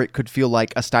editing, or it could feel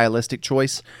like a stylistic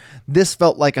choice. This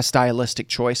felt like a stylistic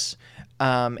choice.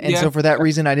 So for that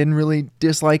reason, I didn't really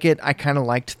dislike it. I kind of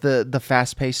liked the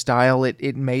fast-paced style.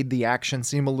 It made the action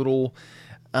seem a little,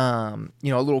 a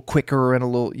little quicker and a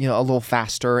little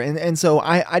faster. And so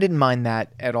I didn't mind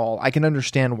that at all. I can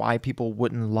understand why people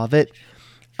wouldn't love it,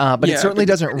 but it certainly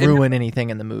doesn't ruin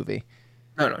anything in the movie.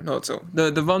 No, not at all.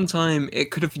 The runtime, it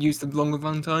could have used a longer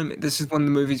runtime. This is one of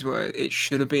the movies where it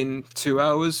should have been 2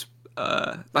 hours,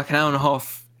 like an hour and a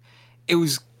half. It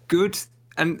was good.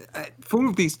 And for all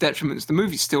of these detriments, the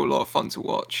movie's still a lot of fun to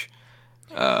watch.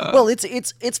 Well,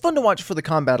 it's fun to watch for the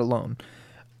combat alone,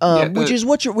 which is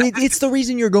what it's the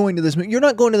reason you're going to this movie. You're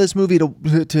not going to this movie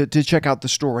to check out the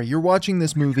story. You're watching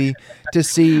this movie to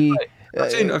see.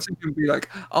 I've seen people be like,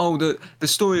 "Oh, the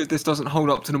story of this doesn't hold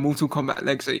up to the Mortal Kombat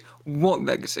legacy." What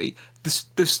legacy?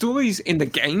 The stories in the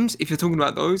games, if you're talking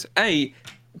about those,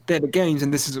 they're the games,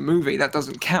 and this is a movie. That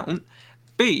doesn't count.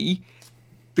 B,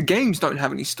 the games don't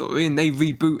have any story and they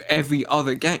reboot every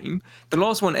other game. The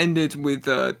last one ended with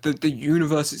the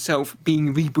universe itself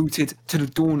being rebooted to the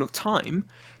dawn of time.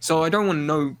 So I don't want to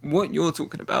know what you're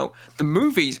talking about. The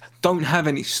movies don't have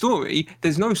any story.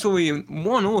 There's no story in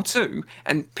 1 or 2,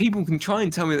 and people can try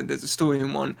and tell me that there's a story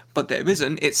in 1, but there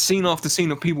isn't. It's scene after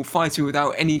scene of people fighting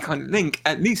without any kind of link.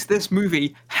 At least this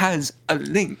movie has a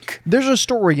link. There's a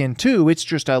story in 2. It's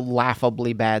just a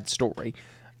laughably bad story.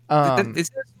 Is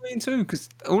there a story in 2? Because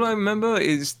all I remember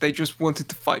is they just wanted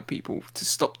to fight people to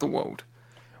stop the world.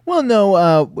 Well,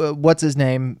 no. What's his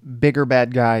name? Bigger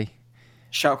bad guy.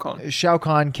 Shao Kahn. Shao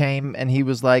Kahn came and he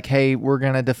was like, "Hey, we're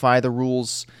gonna defy the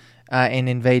rules and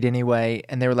invade anyway."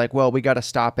 And they were like, "Well, we got to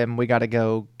stop him. We got to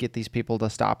go get these people to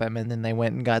stop him." And then they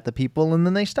went and got the people, and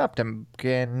then they stopped him.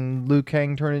 And Liu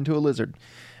Kang turned into a lizard.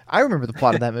 I remember the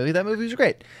plot of that movie. That movie was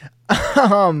great.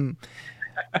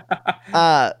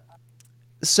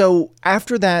 So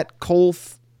after that, Cole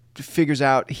figures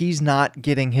out he's not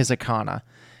getting his Akana,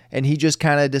 and he just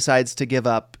kind of decides to give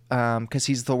up because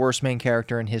he's the worst main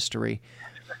character in history.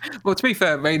 Well, to be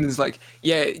fair, Raiden's like,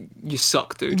 yeah, you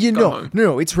suck, dude.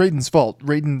 No, it's Raiden's fault.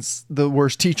 Raiden's the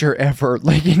worst teacher ever,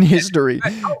 like in history.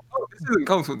 This isn't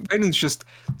Cole's fault. Raiden's just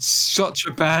such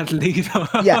a bad leader.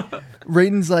 Yeah,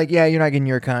 Raiden's like, yeah, you're not getting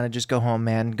your Akana. Just go home,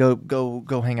 man.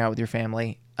 Go hang out with your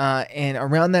family. And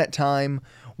around that time,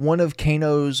 one of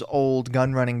Kano's old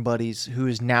gun running buddies, who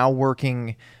is now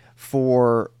working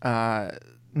for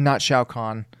not Shao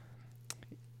Kahn,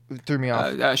 threw me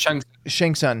off.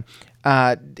 Shang Tsung.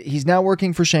 He's now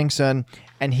working for Shang Tsung,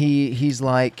 and he's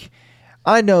like,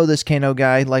 I know this Kano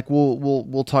guy. Like,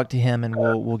 we'll talk to him, and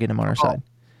we'll get him on our side.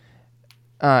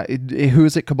 Who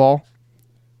is it? Cabal.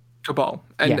 Cabal.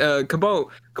 And Cabal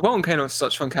and Kano are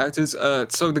such fun characters.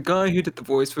 So the guy who did the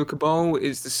voice for Cabal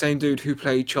is the same dude who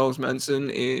played Charles Manson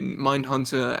in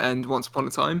Mindhunter and Once Upon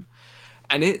a Time.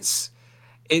 And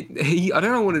I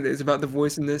don't know what it is about the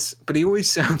voice in this, but he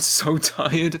always sounds so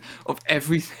tired of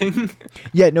everything.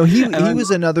 Yeah, no, he was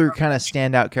another kind of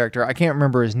standout character. I can't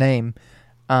remember his name,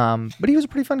 but he was a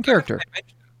pretty fun character.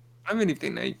 I don't really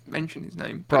think they mentioned his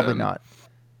name. Probably not.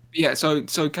 Yeah,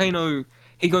 so Kano,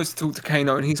 he goes to talk to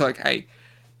Kano, and he's like, hey,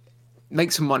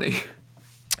 make some money.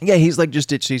 Yeah, he's like, just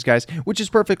ditch these guys, which is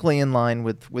perfectly in line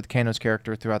with Kano's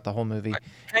character throughout the whole movie.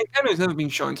 Kano's never been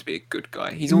shown to be a good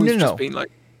guy. He's always just been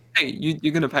like, hey,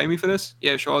 you're going to pay me for this?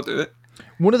 Yeah, sure, I'll do it.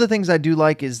 One of the things I do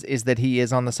like is that he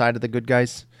is on the side of the good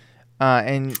guys.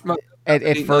 And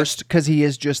at first, because he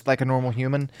is just like a normal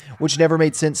human, which never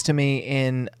made sense to me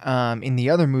in the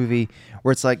other movie,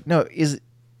 where it's like, no, is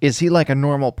he like a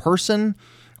normal person,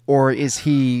 or is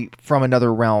he from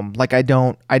another realm? Like, I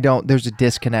don't, there's a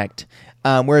disconnect.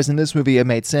 Whereas in this movie, it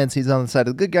made sense. He's on the side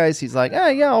of the good guys. He's like,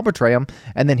 yeah, I'll betray him.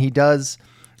 And then he does.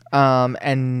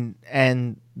 And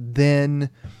then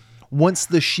once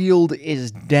the shield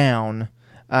is down,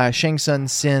 Shang Tsung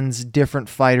sends different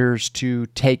fighters to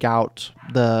take out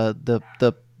the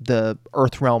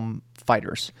Earthrealm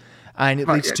fighters. And it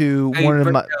leads to one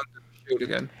of my...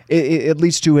 It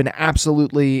leads to an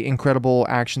absolutely incredible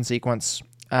action sequence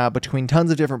between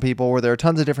tons of different people, where there are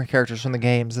tons of different characters from the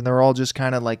games, and they're all just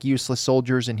kind of like useless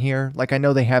soldiers in here. Like, I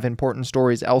know they have important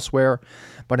stories elsewhere,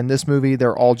 but in this movie,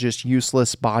 they're all just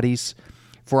useless bodies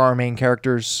for our main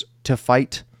characters to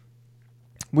fight,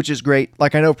 which is great.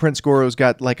 Like, I know Prince Goro's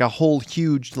got like a whole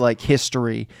huge like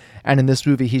history, and in this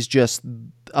movie, he's just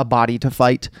a body to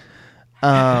fight,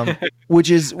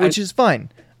 which is fine.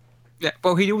 Yeah,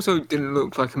 well, he also didn't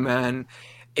look like a man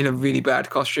in a really bad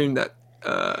costume that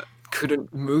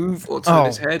couldn't move or turn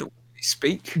his head or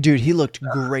speak. Dude, he looked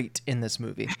great in this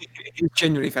movie. He was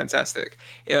genuinely fantastic.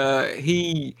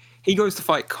 He goes to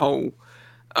fight Cole,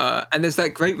 and there's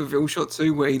that great reveal shot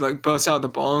too, where he like bursts out of the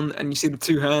barn, and you see the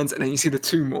two hands, and then you see the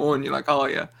two more, and you're like, oh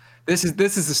yeah, this is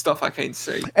the stuff I came to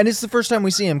see. And it's the first time we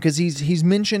see him, because he's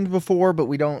mentioned before, but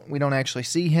we don't actually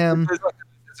see him.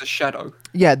 There's a shadow.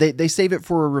 Yeah, they save it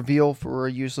for a reveal for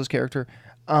a useless character.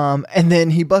 And then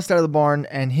he busts out of the barn,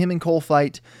 and him and Cole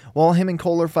fight. While him and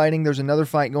Cole are fighting, there's another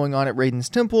fight going on at Raiden's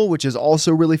temple, which is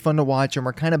also really fun to watch, and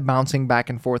we're kind of bouncing back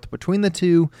and forth between the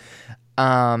two.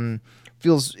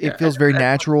 Feels very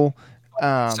natural.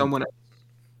 Someone else.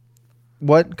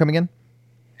 What? Come again?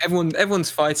 Everyone's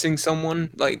fighting someone.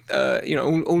 Like,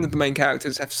 all of the main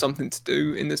characters have something to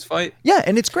do in this fight. Yeah,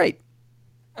 and it's great.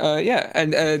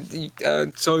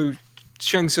 So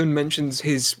Shang Tsung mentions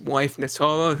his wife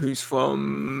Natara, who's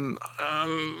from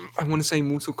I want to say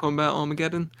Mortal Kombat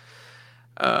Armageddon,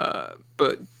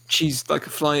 but she's like a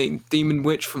flying demon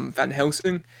witch from Van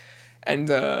Helsing,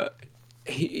 and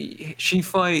she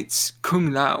fights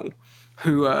Kung Lao,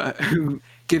 who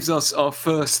gives us our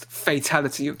first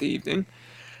fatality of the evening,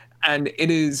 and it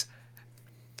is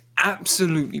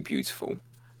absolutely beautiful.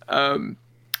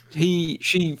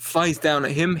 She flies down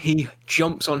at him. He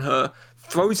jumps on her,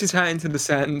 throws his hat into the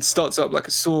sand, starts up like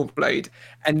a saw blade,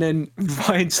 and then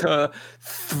rides her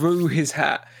through his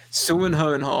hat, sawing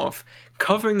her in half,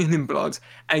 covering it in blood,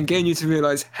 and getting you to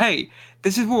realize, hey,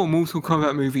 this is what a Mortal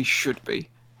Kombat movie should be.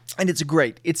 And it's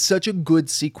great. It's such a good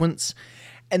sequence,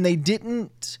 and they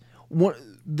didn't.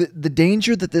 The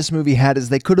danger that this movie had is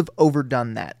they could have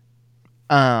overdone that.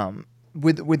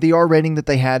 With the R rating that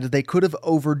they had, they could have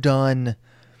overdone.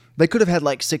 They could have had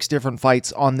like 6 different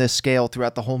fights on this scale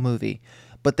throughout the whole movie,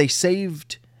 but they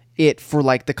saved it for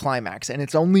like the climax, and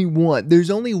it's only one.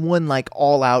 There's only one like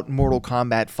all-out Mortal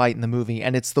Kombat fight in the movie,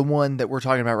 and it's the one that we're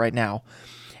talking about right now,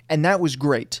 and that was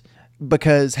great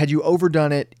because had you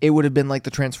overdone it, it would have been like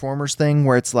the Transformers thing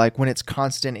where it's like when it's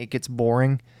constant, it gets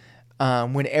boring.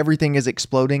 When everything is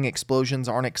exploding, explosions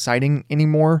aren't exciting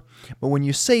anymore, but when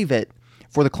you save it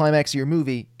for the climax of your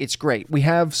movie, it's great. We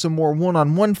have some more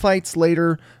one-on-one fights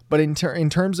later, but in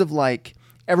terms of like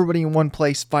everybody in one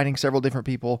place fighting several different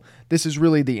people, this is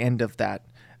really the end of that.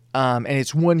 And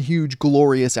it's one huge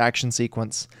glorious action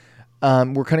sequence.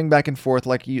 We're cutting back and forth,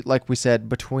 like we said,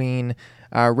 between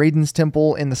Raiden's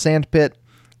temple in the sand pit,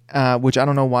 which I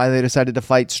don't know why they decided to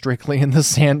fight strictly in the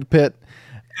sand pit,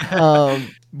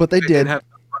 but they did. Have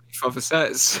for the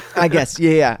sets. I guess,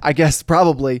 yeah, I guess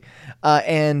probably.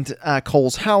 And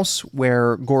Cole's house,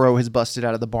 where Goro has busted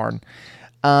out of the barn.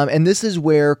 And this is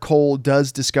where Cole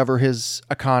does discover his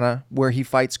Akana, where he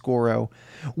fights Goro,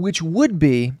 which would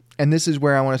be, and this is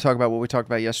where I want to talk about what we talked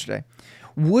about yesterday,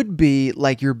 would be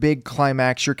like your big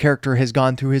climax, your character has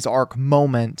gone through his arc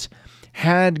moment,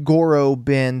 had Goro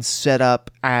been set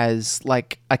up as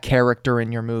like a character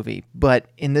in your movie. But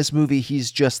in this movie,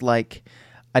 he's just like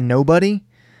a nobody.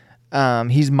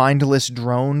 He's mindless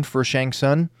drone for Shang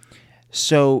Tsung.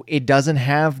 So it doesn't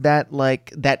have that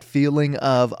like that feeling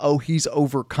of, oh, he's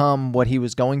overcome what he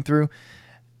was going through.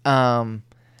 And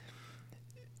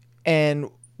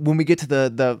when we get to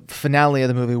the finale of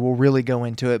the movie, we'll really go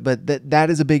into it. But that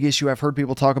is a big issue I've heard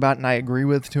people talk about, and I agree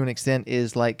with to an extent,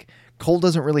 is like Cole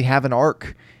doesn't really have an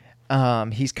arc.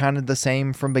 He's kind of the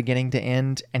same from beginning to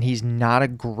end, and he's not a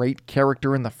great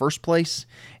character in the first place.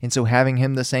 And so having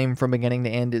him the same from beginning to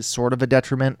end is sort of a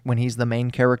detriment when he's the main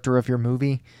character of your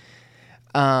movie.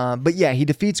 But yeah, he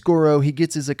defeats Goro, he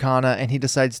gets his Akana, and he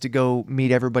decides to go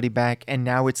meet everybody back, and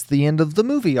now it's the end of the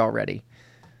movie already.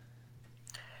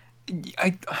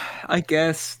 I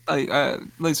guess, like I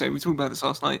say, we talked about this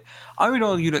last night. I would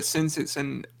argue that since it's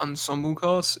an ensemble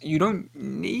cast, you don't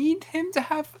need him to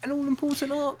have an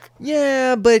all-important arc.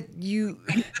 Yeah, but you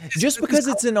just because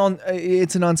it's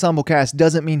an ensemble cast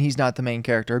doesn't mean he's not the main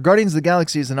character. Guardians of the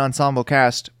Galaxy is an ensemble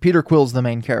cast. Peter Quill's the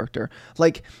main character.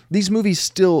 Like these movies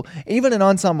still, even an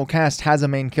ensemble cast has a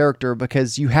main character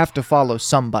because you have to follow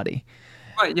somebody.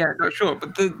 Right? Yeah, no, sure.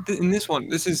 But in this one,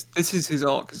 this is his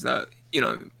arc. Is that, you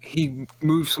know, he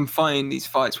moves from fighting these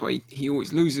fights where he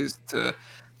always loses to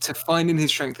finding his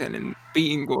strength and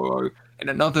beating Goro in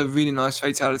another really nice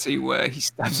fatality where he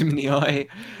stabs him in the eye,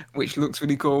 which looks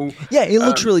really cool. Yeah, it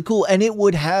looks really cool, and it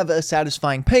would have a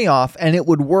satisfying payoff, and it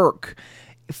would work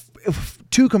if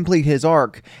to complete his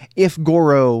arc if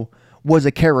Goro was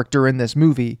a character in this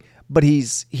movie, but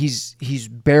he's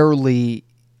barely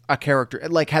a character.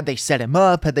 Like, had they set him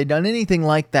up, had they done anything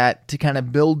like that to kind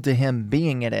of build to him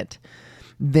being in it,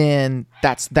 then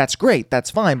that's great,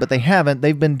 that's fine, but they haven't.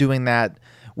 They've been doing that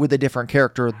with a different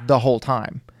character the whole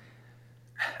time.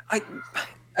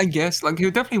 I guess, like, it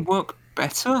would definitely work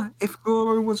better if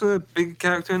Goro was a big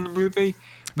character in the movie.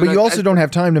 But you also don't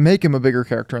have time to make him a bigger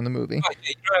character in the movie. Right,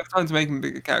 you don't have time to make him a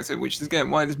bigger character, which is,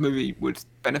 again, why this movie would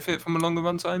benefit from a longer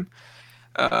runtime.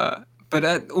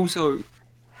 But also,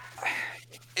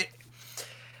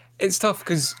 it's tough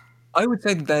because I would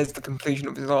say that there's the completion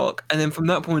of his arc, and then from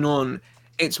that point on,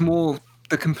 it's more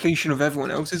the completion of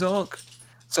everyone else's arc.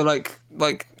 So like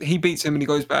he beats him and he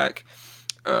goes back.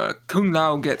 Kung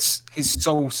Lao gets his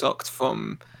soul sucked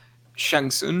from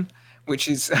Shang Tsung, which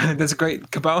is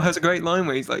Cabal has a great line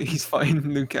where he's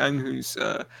fighting Liu Kang, who's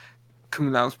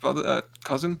Kung Lao's brother,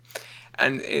 cousin,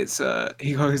 and it's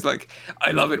he goes like,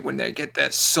 I love it when they get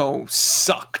their soul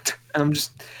sucked, and I'm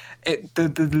just the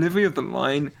delivery of the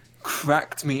line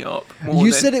cracked me up.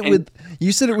 You said it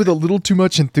with a little too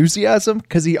much enthusiasm,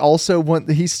 because he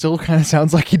still kind of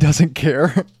sounds like he doesn't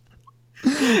care.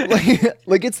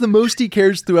 like it's the most he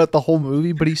cares throughout the whole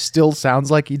movie, but he still sounds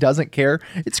like he doesn't care.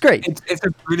 It's great. It's a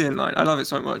brilliant line. I love it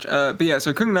so much. But yeah,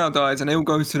 so Kung Lao dies and it all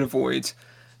goes to the void,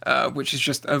 which is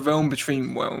just a realm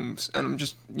between realms. And I'm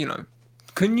just,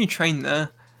 couldn't you train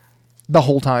there? the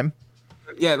whole time.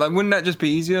 Yeah, like wouldn't that just be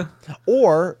easier?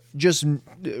 Or just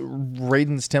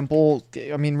Raiden's temple.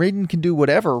 I mean, Raiden can do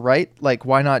whatever, right? Like,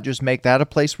 why not just make that a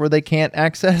place where they can't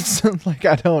access? Like,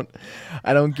 I don't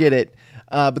get it.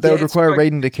 But that would require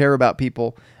Raiden to care about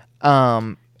people.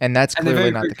 And that's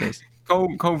clearly not the case.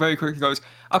 Cole very quickly goes,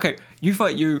 okay, you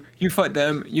fight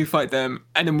them,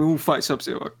 and then we all fight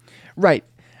Sub-Zero. Right.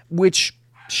 Which,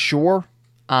 sure,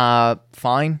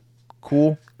 fine,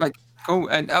 cool. Like, oh,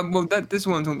 and this is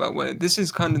what I'm talking about. Where this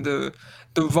is kind of the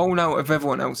rollout of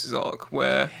everyone else's arc.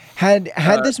 Where had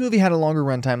this movie had a longer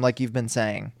runtime, like you've been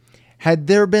saying, had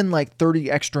there been like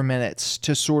 30 extra minutes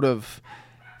to sort of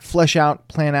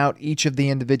plan out each of the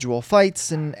individual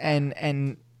fights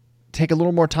and take a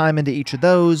little more time into each of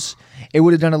those, it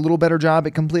would have done a little better job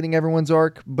at completing everyone's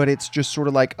arc. But it's just sort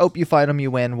of like, oh, you fight them,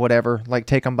 you win, whatever. Like,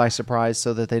 take them by surprise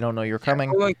so that they don't know you're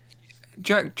coming. Well, like,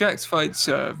 Jax fights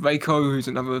Reiko, who's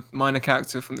another minor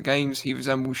character from the games. He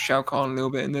resembles Shao Kahn a little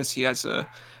bit in this. He has a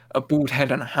bald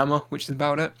head and a hammer, which is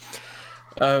about it.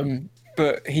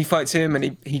 But he fights him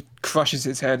and he crushes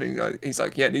his head and he's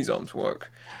like, yeah, these arms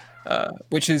work.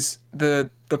 Which is the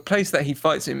place that he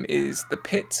fights him is the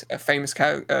Pit, a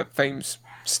famous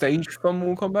stage from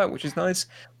Mortal Kombat, which is nice.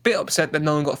 Bit upset that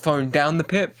no one got thrown down the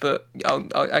pit, but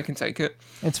I can take it.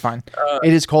 It's fine.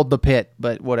 It is called the Pit,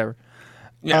 but whatever.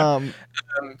 Yeah.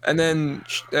 And then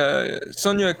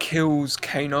Sonya kills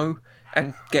Kano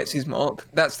and gets his mark.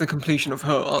 That's the completion of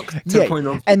her arc. To the point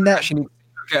of and that actually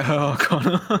get her arc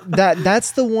on.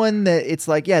 that's the one that it's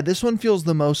like, yeah, this one feels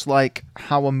the most like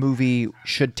how a movie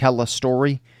should tell a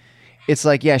story. It's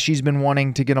like, yeah, she's been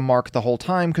wanting to get a mark the whole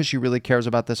time because she really cares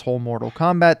about this whole Mortal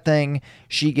Kombat thing.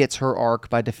 She gets her arc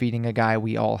by defeating a guy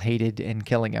we all hated and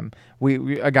killing him.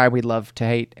 A guy we love to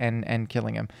hate and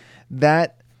killing him.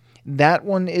 That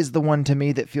one is the one to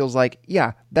me that feels like,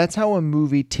 yeah, that's how a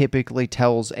movie typically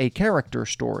tells a character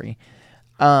story.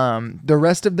 The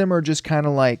rest of them are just kind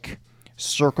of like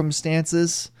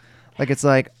circumstances. Like, it's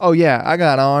like, oh yeah, I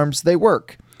got arms, they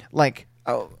work. Like,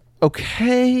 oh,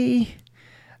 okay.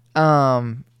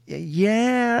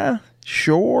 Yeah,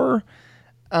 sure.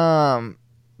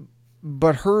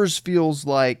 But hers feels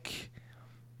like,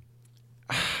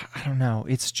 I don't know.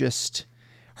 It's just,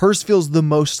 hers feels the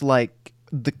most like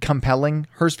the compelling.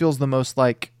 Hers feels the most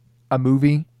like a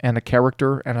movie and a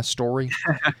character and a story.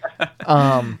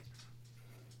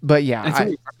 But yeah,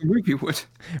 I movie would.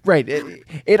 Right.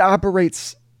 It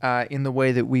operates in the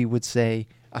way that we would say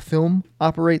a film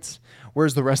operates,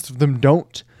 whereas the rest of them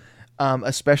don't.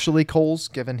 Especially Cole's,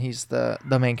 given he's the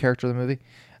main character of the movie.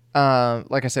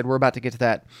 Like I said, we're about to get to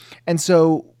that. And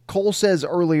so Cole says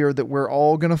earlier that we're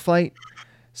all going to fight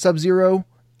Sub-Zero,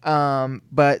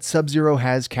 but Sub-Zero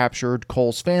has captured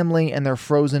Cole's family, and they're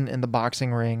frozen in the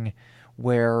boxing ring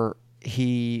where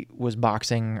he was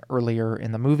boxing earlier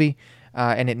in the movie,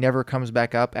 and it never comes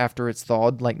back up after it's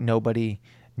thawed. Like, nobody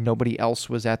else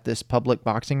was at this public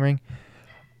boxing ring.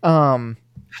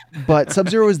 But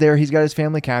Sub-Zero is there. He's got his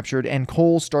family captured, and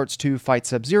Cole starts to fight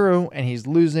Sub-Zero, and he's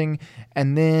losing.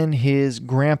 And then his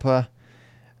grandpa,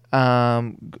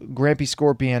 Grampy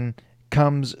Scorpion,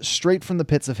 comes straight from the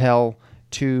pits of hell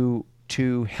to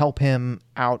help him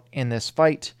out in this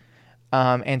fight,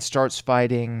 and starts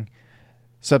fighting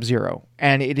Sub-Zero.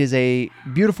 And it is a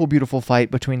beautiful, beautiful fight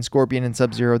between Scorpion and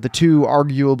Sub-Zero, the two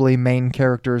arguably main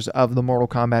characters of the Mortal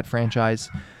Kombat franchise.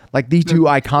 Like, the two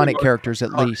iconic characters,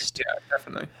 at least. Yeah,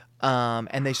 definitely.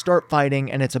 And they start fighting,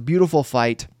 and it's a beautiful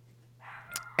fight.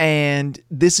 And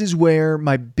this is where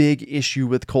my big issue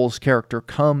with Cole's character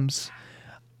comes.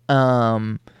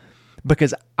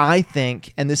 Because I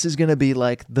think, and this is going to be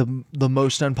like the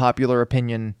most unpopular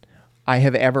opinion I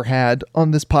have ever had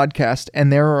on this podcast,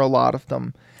 and there are a lot of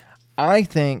them. I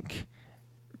think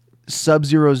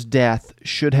Sub-Zero's death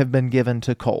should have been given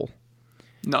to Cole.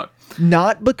 No.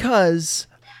 Not because...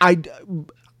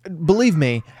 believe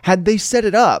me, had they set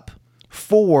it up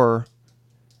for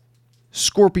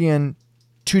Scorpion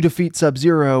to defeat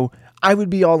Sub-Zero, I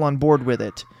would be all on board with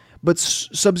it. But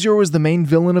Sub-Zero is the main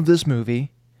villain of this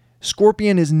movie.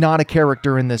 Scorpion is not a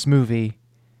character in this movie.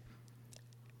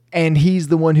 And he's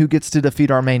the one who gets to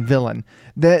defeat our main villain.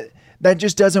 That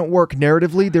just doesn't work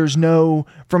narratively. There's no,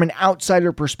 from an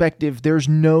outsider perspective, there's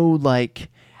no like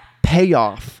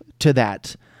payoff to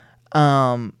that.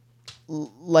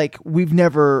 Like, we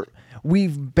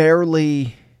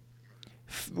barely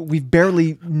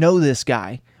know this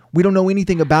guy. We don't know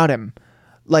anything about him,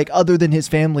 like, other than his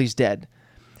family's dead.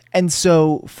 And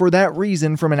so for that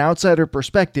reason, from an outsider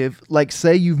perspective, like,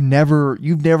 say you've never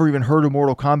even heard of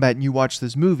Mortal Kombat and you watch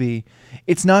this movie,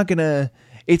 it's not gonna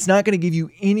It's not going to give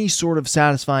you any sort of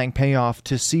satisfying payoff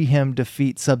to see him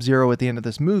defeat Sub-Zero at the end of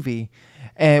this movie,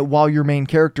 while your main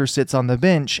character sits on the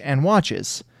bench and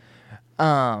watches.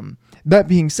 That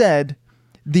being said,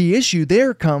 the issue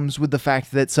there comes with the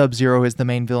fact that Sub-Zero is the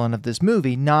main villain of this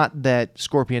movie, not that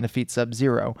Scorpion defeats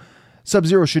Sub-Zero.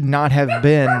 Sub-Zero should not have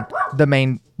been the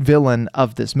main villain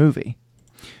of this movie.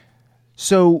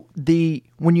 So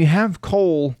when you have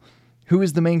Cole, who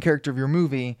is the main character of your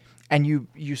movie, and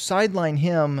you sideline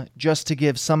him just to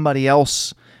give somebody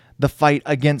else the fight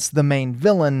against the main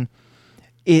villain,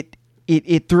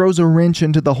 it throws a wrench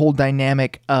into the whole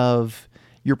dynamic of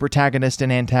your protagonist and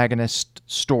antagonist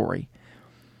story.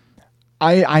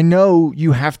 I know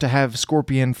you have to have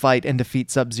Scorpion fight and defeat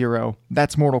Sub-Zero.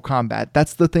 That's Mortal Kombat.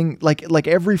 That's the thing. Like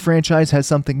every franchise has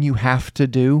something you have to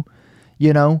do,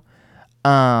 you know?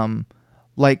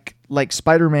 Like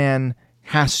Spider-Man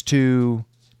has to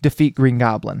defeat Green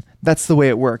Goblin. That's the way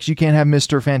it works. You can't have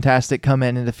Mr. Fantastic come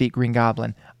in and defeat Green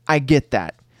Goblin. I get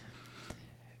that.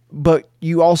 But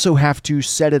you also have to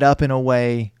set it up in a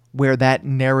way where that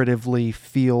narratively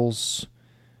feels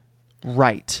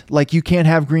right. Like, you can't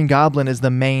have Green Goblin as the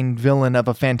main villain of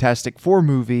a Fantastic Four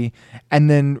movie, and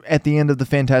then at the end of the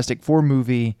Fantastic Four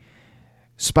movie,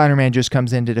 Spider-Man just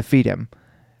comes in to defeat him.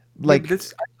 Like, yeah,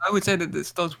 I would say that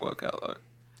this does work out, though.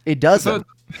 It doesn't.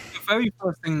 The very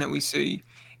first thing that we see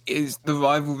is the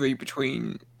rivalry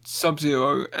between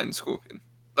Sub-Zero and Scorpion.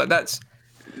 Like, that's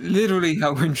literally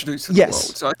how we're introduced to the world.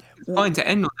 So I think it's fine to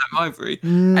end on that rivalry.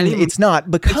 It's not,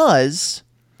 because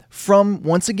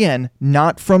once again,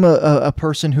 not from a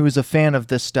person who is a fan of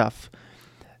this stuff,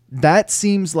 that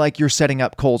seems like you're setting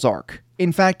up Cole's arc.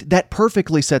 In fact, that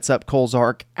perfectly sets up Cole's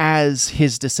arc as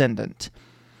his descendant.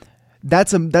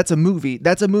 That's a movie.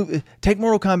 Take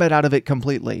Mortal Kombat out of it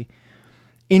completely.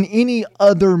 In any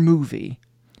other movie,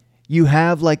 you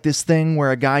have like this thing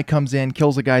where a guy comes in,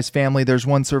 kills a guy's family, there's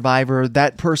one survivor,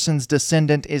 that person's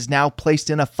descendant is now placed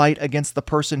in a fight against the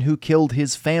person who killed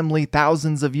his family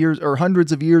thousands of years or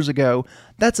hundreds of years ago.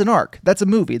 That's an arc. That's a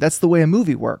movie. That's the way a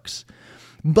movie works.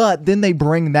 But then they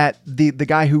bring the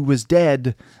guy who was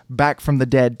dead back from the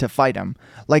dead to fight him.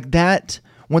 Like that,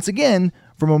 once again,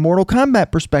 from a Mortal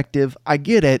Kombat perspective, I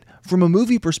get it. From a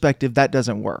movie perspective, that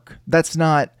doesn't work. That's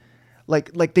not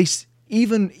like they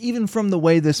even from the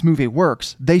way this movie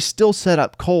works, they still set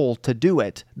up Cole to do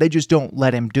it. They just don't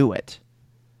let him do it.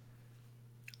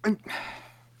 I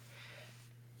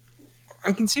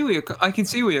can see where you're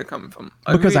coming from.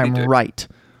 Because really I'm right.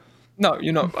 No,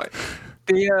 you're not right.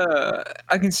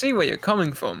 I can see where you're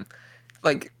coming from.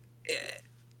 Like,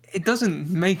 it doesn't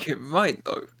make it right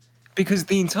though, because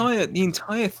the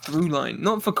entire through line,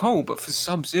 not for Cole but for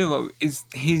Sub-Zero, is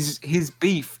his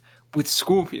beef with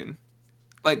Scorpion.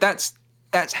 Like that's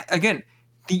again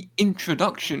the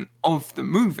introduction of the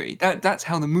movie. That's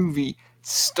how the movie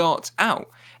starts out,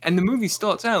 and the movie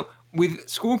starts out with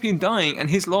Scorpion dying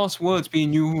and his last words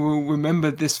being, "You will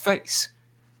remember this face."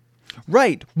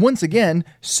 Right. Once again,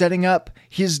 setting up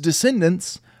his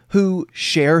descendants who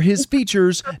share his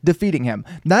features, defeating him.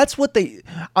 That's what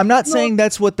I'm not saying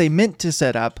that's what they meant to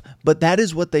set up, but that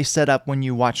is what they set up when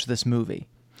you watch this movie.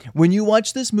 When you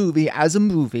watch this movie as a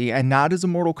movie and not as a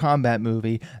Mortal Kombat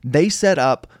movie, they set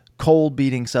up Cole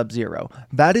beating Sub-Zero.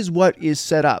 That is what is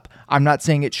set up. I'm not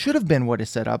saying it should have been what is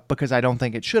set up, because I don't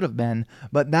think it should have been,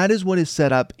 but that is what is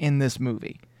set up in this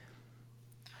movie.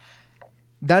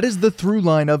 That is the through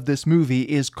line of this movie,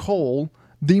 is Cole,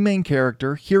 the main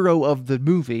character, hero of the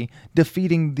movie,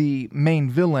 defeating the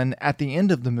main villain at the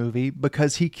end of the movie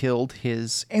because he killed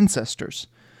his ancestors.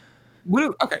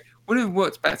 Would it have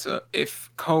worked better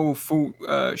if Cole fought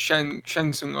Shang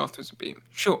Tsung after the beam?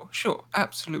 Sure,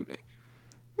 absolutely.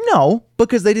 No,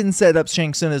 because they didn't set up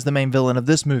Shang Tsung as the main villain of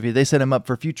this movie. They set him up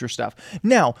for future stuff.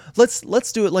 Now,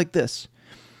 let's do it like this.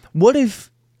 What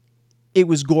if it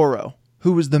was Goro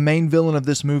who was the main villain of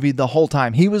this movie the whole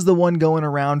time? He was the one going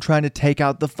around trying to take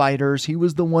out the fighters. He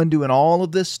was the one doing all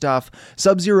of this stuff.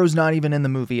 Sub-Zero's not even in the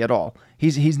movie at all.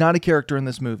 He's not a character in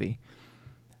this movie.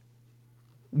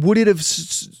 Would it have...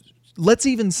 Let's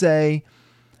even say,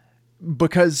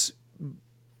 because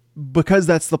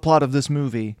that's the plot of this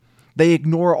movie, they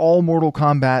ignore all Mortal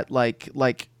Kombat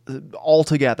like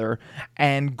altogether,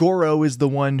 and Goro is the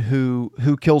one who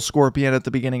kills Scorpion at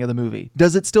the beginning of the movie.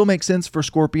 Does it still make sense for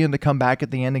Scorpion to come back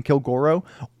at the end and kill Goro,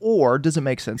 or does it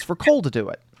make sense for Cole to do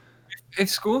it? If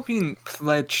Scorpion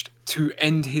pledged to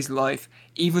end his life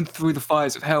even through the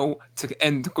fires of hell to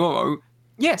end Goro,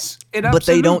 yes, it absolutely. But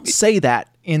they don't say that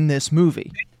in this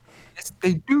movie. Yes,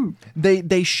 they do.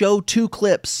 They show two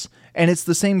clips, and it's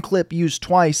the same clip used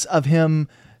twice of him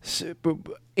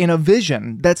in a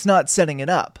vision. That's not setting it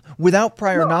up. Without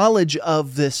prior knowledge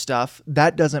of this stuff,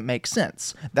 that doesn't make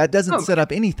sense. That doesn't set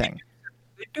up anything.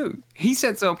 They do. He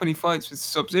sets up when he fights with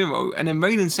Sub-Zero, and then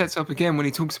Raiden sets up again when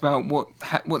he talks about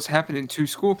what's happening to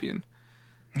Scorpion.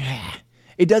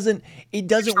 It doesn't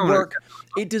work.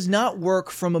 It does not work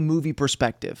from a movie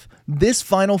perspective. This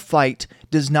final fight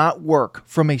does not work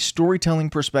from a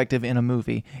storytelling perspective in a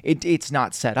movie. It's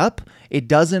not set up. It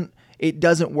doesn't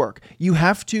work. You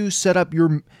have to set up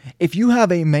if you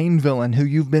have a main villain who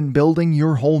you've been building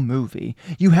your whole movie,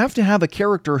 you have to have a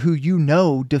character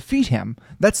who defeat him.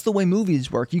 That's the way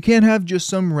movies work. You can't have just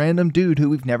some random dude who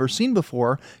we've never seen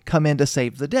before come in to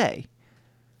save the day.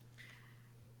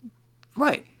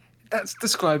 Right. That's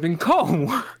describing Cole.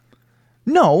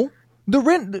 No,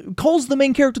 Cole's the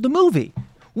main character of the movie.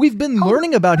 We've been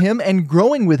learning about him and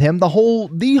growing with him the whole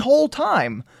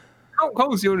time.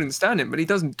 Cole's the audience standing, but he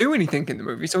doesn't do anything in the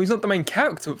movie, so he's not the main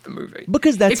character of the movie.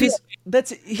 Because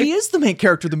he is the main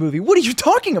character of the movie. What are you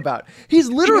talking about? He's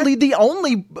literally the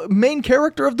only main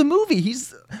character of the movie.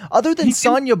 Other than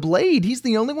Sonya Blade, he's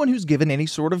the only one who's given any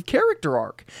sort of character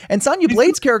arc. And Sonya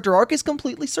Blade's character arc is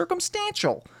completely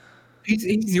circumstantial. He's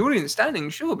the audience standing,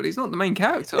 sure, but he's not the main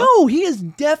character. No, he is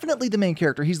definitely the main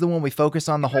character. He's the one we focus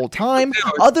on the whole time.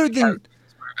 Other than...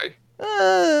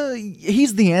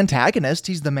 he's the antagonist.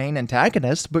 He's the main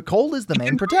antagonist, but Cole is the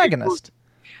main protagonist.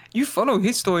 You follow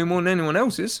his story more than anyone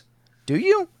else's. Do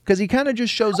you? Because he kind of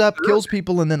just shows up, kills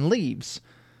people, and then leaves.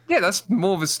 Yeah, that's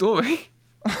more of a story.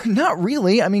 Not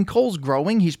really. I mean, Cole's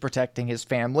growing. He's protecting his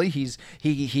family.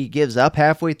 He gives up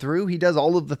halfway through. He does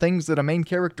all of the things that a main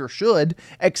character should,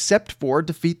 except for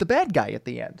defeat the bad guy at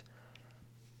the end.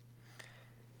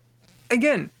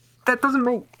 Again, that doesn't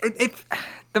make it.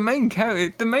 The main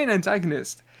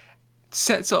antagonist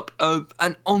sets up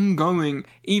an ongoing,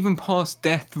 even past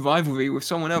death rivalry with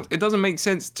someone else. It doesn't make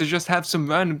sense to just have some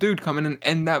random dude come in and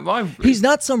end that rivalry. He's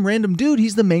not some random dude.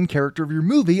 He's the main character of your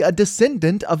movie, a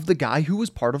descendant of the guy who was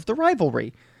part of the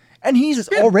rivalry. And he's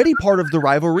already part of the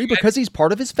rivalry because he's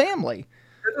part of his family.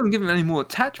 That doesn't give him any more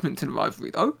attachment to the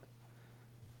rivalry, though.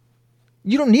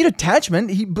 You don't need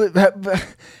attachment. He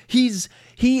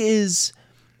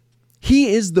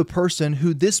is the person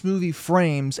who this movie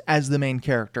frames as the main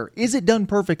character. Is it done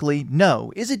perfectly?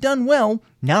 No. Is it done well?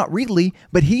 Not really.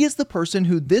 But he is the person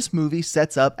who this movie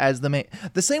sets up as the main...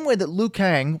 The same way that Liu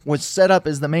Kang was set up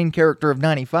as the main character of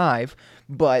 95,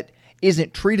 but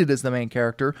isn't treated as the main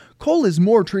character, Cole is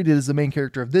more treated as the main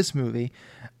character of this movie.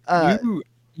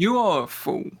 You are a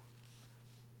fool.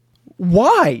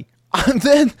 Why?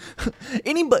 Then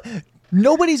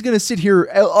nobody's going to sit here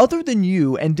other than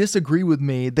you and disagree with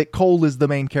me that Cole is the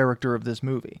main character of this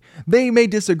movie. They may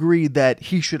disagree that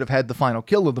he should have had the final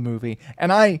kill of the movie.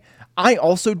 And I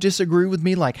also disagree with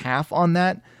me like half on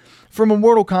that. From a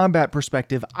Mortal Kombat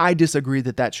perspective, I disagree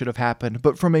that should have happened.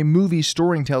 But from a movie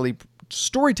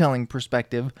storytelling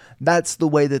perspective, that's the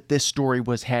way that this story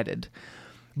was headed.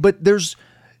 But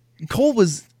Cole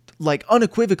was like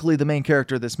unequivocally the main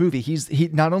character of this movie. He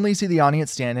not only is he the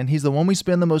audience stand-in, he's the one we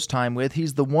spend the most time with.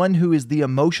 He's the one who is the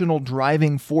emotional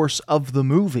driving force of the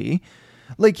movie.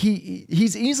 Like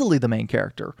he's easily the main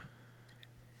character.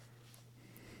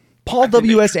 Paul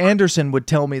W.S. Anderson would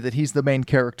tell me that he's the main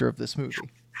character of this movie.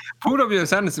 Paul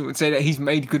W.S. Anderson would say that he's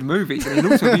made good movies. And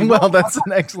he'd also well, that's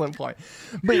an excellent point.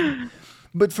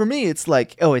 But for me, it's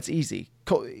like, it's easy.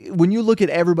 When you look at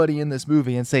everybody in this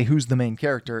movie and say who's the main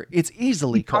character, it's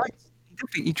easily Cole.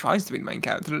 He tries to be the main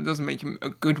character. That doesn't make him a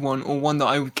good one or one that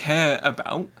I would care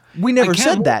about. We never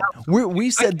said that.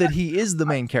 We said that he is the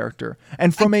main character.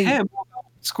 And from I care more about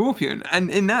Scorpion, and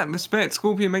in that respect,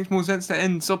 Scorpion makes more sense to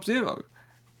end Sub-Zero.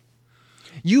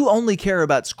 You only care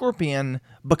about Scorpion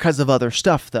because of other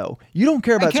stuff, though. You don't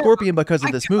care about Scorpion because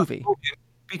of this movie.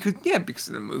 Because of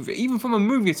the movie. Even from a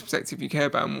movie's perspective, you care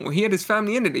about him more. He had his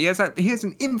family in it. He has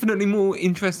an infinitely more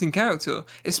interesting character,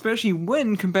 especially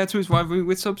when compared to his rivalry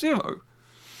with Sub-Zero.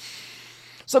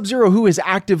 Sub-Zero, who is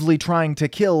actively trying to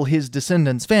kill his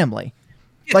descendants' family,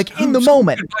 in the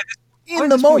moment,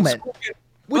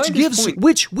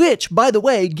 which, by the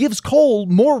way, gives Cole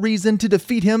more reason to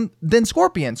defeat him than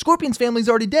Scorpion. Scorpion's family's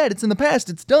already dead. It's in the past.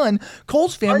 It's done.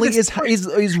 Cole's family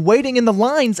is waiting in the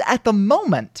lines at the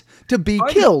moment to be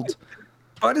killed.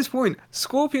 By this point,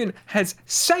 Scorpion has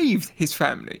saved his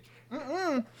family.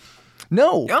 No.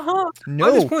 No.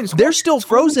 By this point, they're still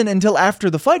frozen until after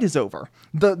the fight is over.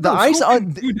 The ice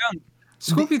on...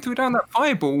 Scorpion threw down that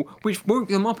fireball, which woke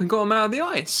them up and got them out of the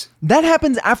ice. That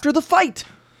happens after the fight.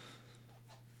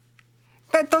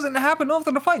 That doesn't happen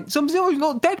after the fight. Sub-Zero's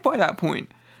not dead by that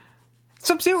point.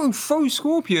 Sub-Zero throws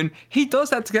Scorpion. He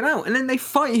does that to get out, and then they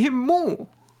fight him more.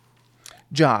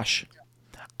 Josh,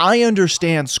 I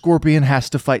understand Scorpion has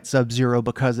to fight Sub-Zero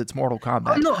because it's Mortal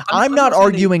Kombat. I'm not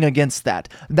arguing against that.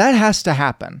 That has to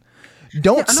happen.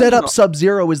 Don't set up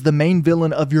Sub-Zero as the main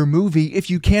villain of your movie if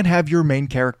you can't have your main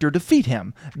character defeat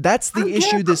him. That's the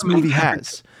issue this movie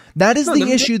has. That is the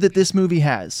issue that this movie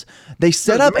has. They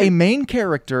set up a main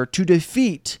character to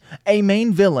defeat a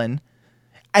main villain,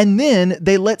 and then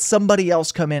they let somebody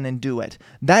else come in and do it.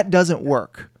 That doesn't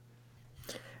work.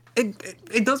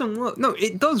 It doesn't work. No,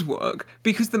 it does work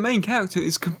because the main character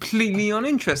is completely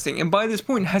uninteresting and by this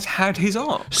point has had his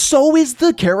arc. So is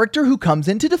the character who comes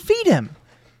in to defeat him.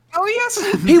 Oh,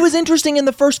 yes. He was interesting in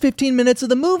the first 15 minutes of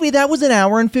the movie. That was an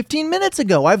hour and 15 minutes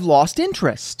ago. I've lost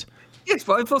interest. Yes,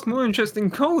 but I've lost more interest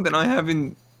in Cole than I have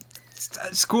in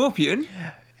Scorpion.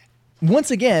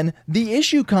 Once again, the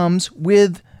issue comes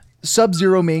with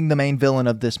Sub-Zero being the main villain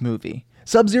of this movie.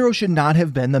 Sub-Zero should not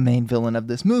have been the main villain of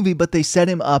this movie, but they set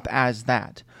him up as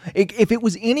that. If it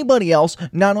was anybody else,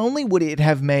 not only would it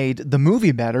have made the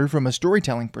movie better from a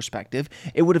storytelling perspective,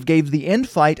 it would have gave the end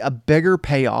fight a bigger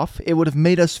payoff, it would have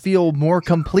made us feel more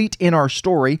complete in our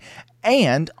story,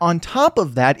 and on top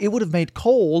of that, it would have made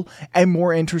Cole a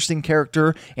more interesting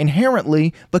character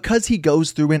inherently because he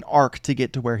goes through an arc to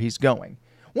get to where he's going.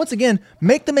 Once again,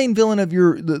 make the main villain of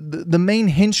the main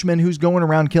henchman who's going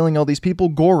around killing all these people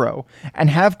Goro, and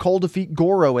have Cole defeat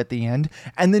Goro at the end,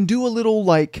 and then do a little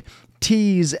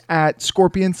tease at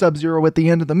Scorpion Sub-Zero at the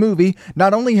end of the movie.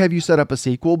 Not only have you set up a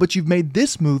sequel, but you've made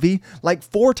this movie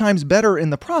 4 times better in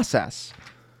the process.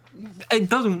 It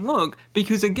doesn't work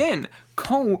because, again,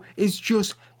 Cole is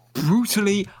just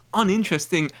brutally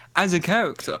uninteresting as a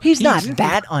character. He's not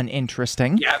that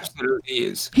uninteresting. He absolutely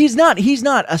is. He's not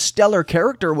a stellar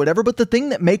character or whatever, but the thing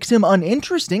that makes him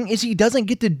uninteresting is he doesn't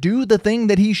get to do the thing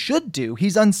that he should do.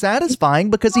 He's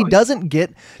unsatisfying because he doesn't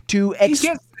get to...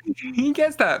 He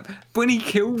gets that when he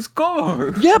kills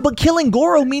Goro. Yeah, but killing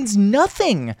Goro means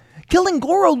nothing. Killing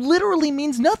Goro literally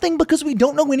means nothing because we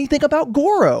don't know anything about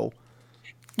Goro.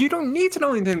 You don't need to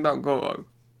know anything about Goro.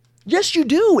 Yes, you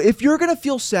do. If you're going to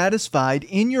feel satisfied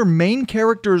in your main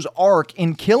character's arc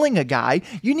in killing a guy,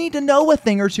 you need to know a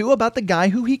thing or two about the guy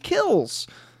who he kills.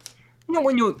 Not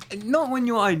when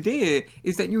your idea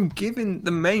is that you're giving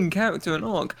the main character an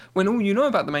arc, when all you know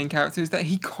about the main character is that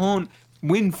he can't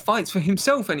win fights for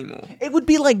himself anymore. It would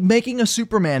be like making a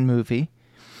Superman movie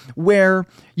where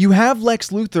you have Lex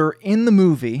Luthor in the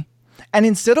movie, and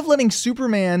instead of letting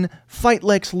Superman fight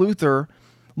Lex Luthor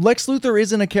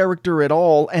isn't a character at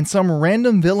all, and some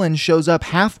random villain shows up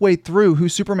halfway through who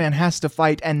Superman has to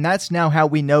fight, and that's now how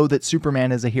we know that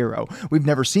Superman is a hero. We've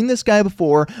never seen this guy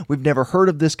before. We've never heard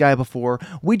of this guy before.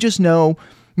 We just know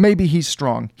maybe he's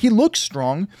strong. He looks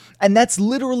strong, and that's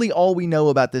literally all we know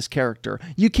about this character.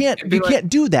 You can't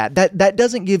do that. That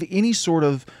doesn't give any sort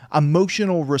of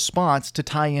emotional response to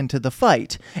tie into the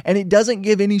fight, and it doesn't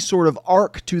give any sort of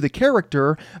arc to the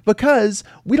character because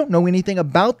we don't know anything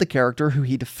about the character who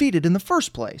he defeated in the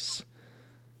first place.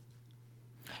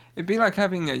 It'd be like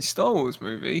having a Star Wars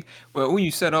movie where all you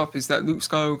set up is that Luke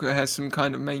Skywalker has some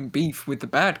kind of main beef with the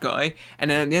bad guy, and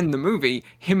then at the end of the movie,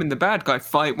 him and the bad guy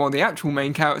fight while the actual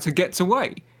main character gets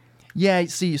away. Yeah,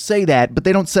 see, you say that, but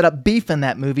they don't set up beef in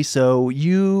that movie, so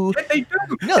you... Yeah, they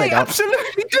do! No, they don't.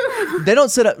 Absolutely do! They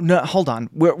don't set up... No, hold on.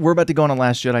 We're about to go on a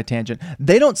Last Jedi tangent.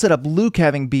 They don't set up Luke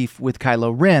having beef with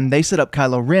Kylo Ren. They set up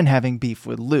Kylo Ren having beef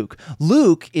with Luke.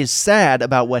 Luke is sad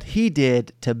about what he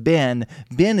did to Ben.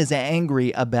 Ben is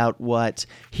angry about what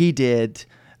he did...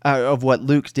 of what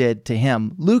Luke did to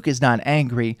him. Luke is not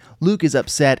angry. Luke is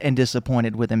upset and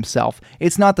disappointed with himself.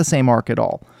 It's not the same arc at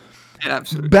all. It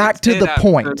absolutely Back is. to the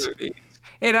point.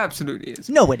 It absolutely is.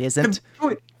 No, it isn't.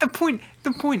 The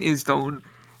point is, Don,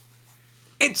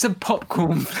 it's a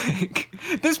popcorn flick.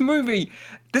 This movie,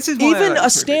 this is why even a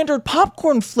standard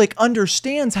popcorn flick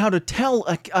understands how to tell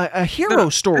a hero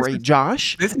story,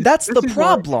 Josh. That's the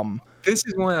problem. This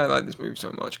is why I like this movie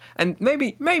so much. And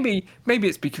maybe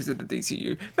it's because of the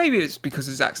DCU. Maybe it's because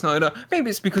of Zack Snyder.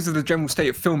 Maybe it's because of the general state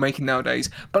of filmmaking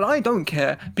nowadays. But I don't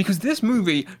care because this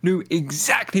movie knew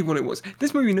exactly what it was.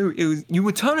 This movie knew it was. You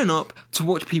were turning up to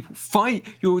watch people fight.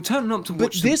 You were turning up to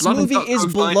watch. But this movie is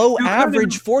below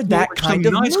average for that kind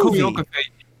of movie.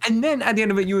 And then at the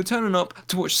end of it, you were turning up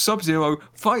to watch Sub-Zero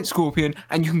fight Scorpion,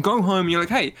 and you can go home and you're like,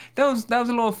 hey, that was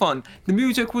a lot of fun. The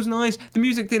music was nice. The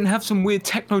music didn't have some weird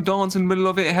techno dance in the middle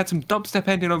of it. It had some dubstep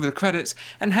ending over the credits.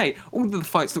 And hey, all of the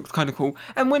fights looked kind of cool.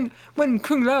 And when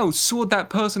Kung Lao sawed that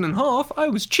person in half, I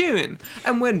was cheering.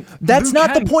 And when that's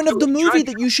not the point of the movie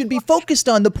that you should be focused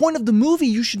on. The point of the movie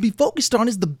you should be focused on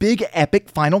is the big epic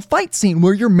final fight scene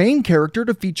where your main character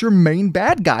defeats your main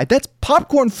bad guy. That's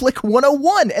popcorn flick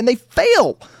 101, and they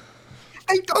fail.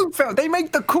 They don't fail. They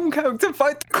make the cool character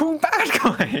fight the cool bad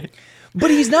guy. But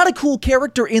he's not a cool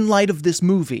character in light of this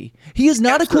movie. He is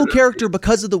not a cool character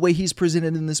because of the way he's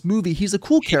presented in this movie. He's a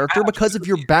cool character because of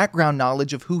your background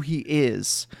knowledge of who he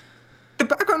is. The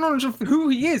background knowledge of who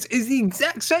he is the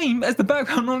exact same as the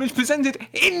background knowledge presented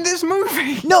in this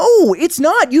movie. No, it's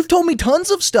not. You've told me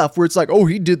tons of stuff where it's like, oh,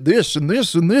 he did this and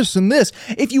this and this and this.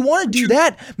 If you want to do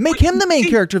that, make him the main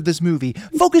character of this movie.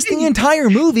 Focus the entire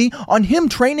movie on him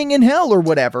training in hell or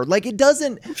whatever. Like, it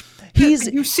doesn't...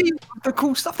 You see the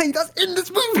cool stuff that he does in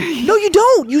this movie. No, you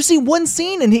don't. You see one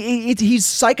scene and he's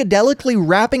psychedelically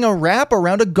wrapping a wrap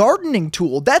around a gardening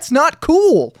tool. That's not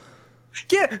cool.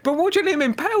 Yeah, but watching him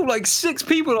impale like 6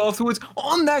 people afterwards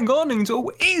on that gardening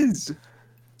tool is.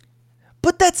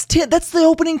 But that's the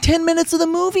opening 10 minutes of the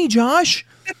movie, Josh.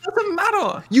 It doesn't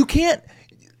matter. You can't...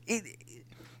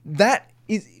 that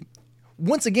is...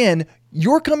 Once again...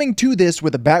 You're coming to this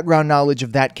with a background knowledge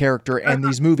of that character and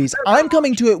these movies. I'm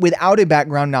coming to it without a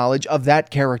background knowledge of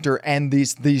that character and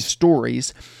these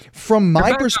stories. From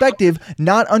my perspective,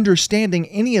 not understanding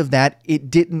any of that, it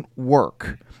didn't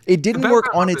work. It didn't work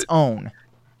on its own.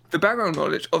 The background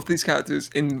knowledge of these characters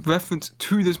in reference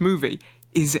to this movie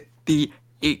is the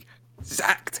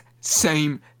exact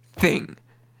same thing.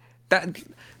 That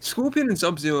Scorpion and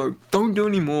Sub-Zero don't do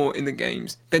any more in the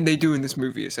games than they do in this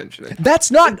movie, essentially.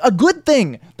 That's not a good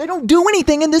thing. They don't do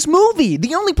anything in this movie.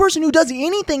 The only person who does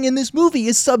anything in this movie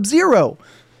is Sub-Zero.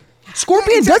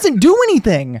 Scorpion doesn't do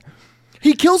anything.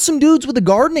 He kills some dudes with a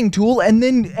gardening tool and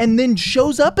then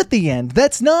shows up at the end.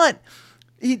 That's not...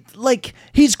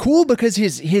 he's cool because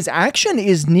his action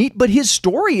is neat, but his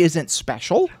story isn't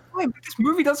special. But this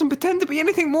movie doesn't pretend to be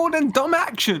anything more than dumb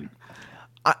action.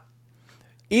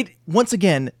 Once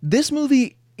again, this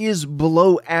movie is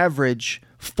below average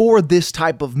for this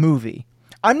type of movie.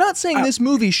 I'm not saying this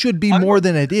movie should be more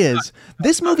than it is.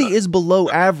 This movie is below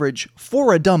average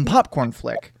for a dumb popcorn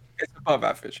flick. It's above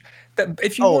average.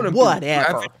 If you want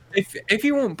whatever. If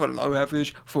you want below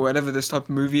average for whatever this type of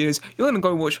movie is, you're going to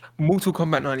go watch Mortal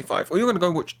Kombat 95, or you're going to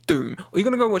go watch Doom, or you're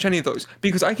going to go watch any of those,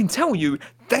 because I can tell you,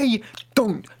 they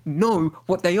don't know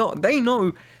what they are. They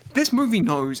know... This movie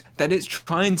knows that it's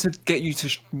trying to get you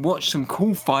to watch some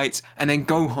cool fights and then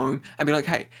go home and be like,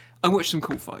 hey, I watched some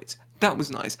cool fights. That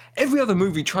was nice. Every other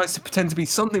movie tries to pretend to be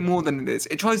something more than it is.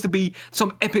 It tries to be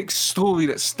some epic story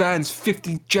that spans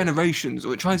 50 generations,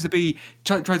 or it tries to be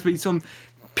some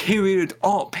period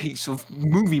art piece of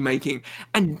movie making.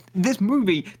 And this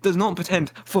movie does not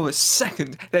pretend for a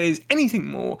second that it is anything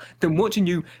more than watching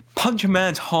you punch a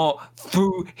man's heart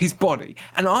through his body.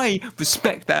 And I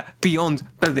respect that beyond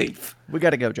belief. We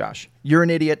gotta go, Josh. You're an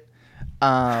idiot.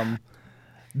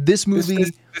 This movie...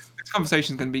 This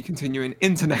conversation is going to be continuing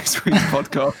into next week's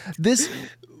podcast.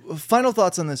 Final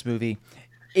thoughts on this movie.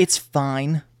 It's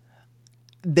fine.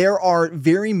 There are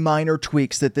very minor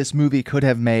tweaks that this movie could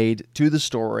have made to the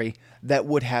story that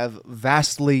would have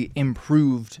vastly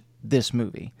improved this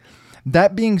movie.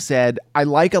 That being said, I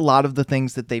like a lot of the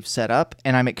things that they've set up,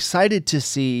 and I'm excited to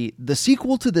see the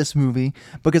sequel to this movie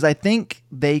because I think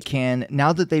they can,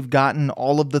 now that they've gotten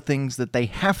all of the things that they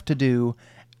have to do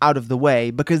out of the way,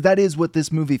 because that is what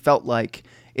this movie felt like.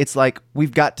 It's like,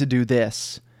 we've got to do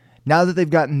this. Now that they've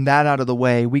gotten that out of the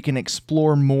way, we can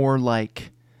explore more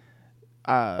like...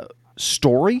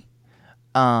 story,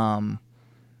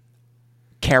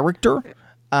 character,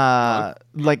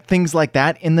 like things like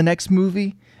that in the next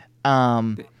movie.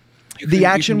 The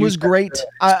action was great.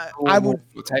 I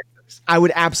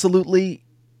would absolutely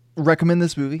recommend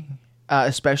this movie,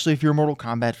 especially if you're a Mortal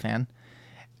Kombat fan.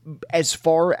 As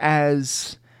far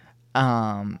as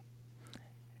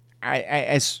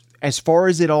as far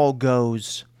as it all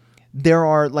goes, there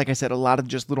are, like I said, a lot of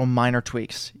just little minor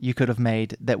tweaks you could have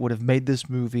made that would have made this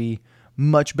movie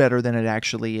much better than it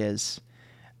actually is.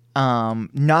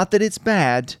 Not that it's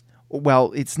bad.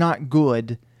 Well, it's not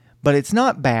good, but it's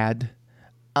not bad.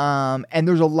 And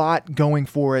there's a lot going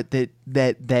for it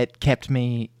that kept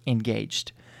me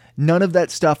engaged. None of that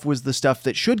stuff was the stuff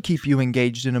that should keep you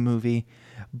engaged in a movie,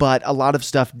 but a lot of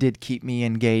stuff did keep me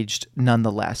engaged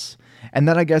nonetheless. And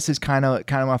that, I guess, is kind of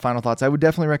my final thoughts. I would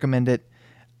definitely recommend it.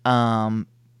 But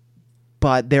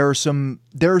there are some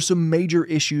major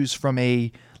issues from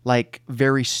a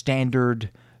very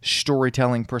standard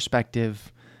storytelling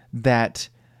perspective that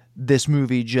this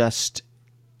movie just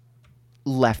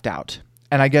left out.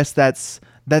 And I guess that's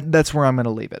where I'm going to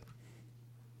leave it.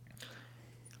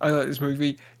 I like this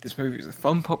movie. This movie was a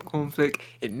fun popcorn flick.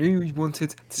 It knew you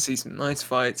wanted to see some nice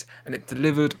fights, and it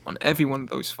delivered on every one of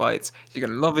those fights. You're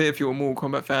gonna love it if you're a Mortal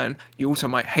Kombat fan. You also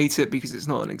might hate it because it's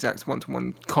not an exact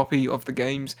one-to-one copy of the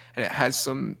games, and it has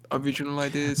some original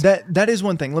ideas. That is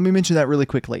one thing. Let me mention that really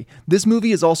quickly. This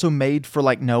movie is also made for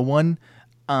like no one.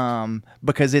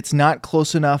 Because it's not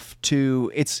close enough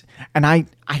to it's, and I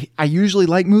usually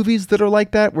like movies that are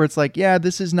like that, where it's like, yeah,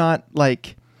 this is not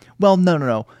like, well,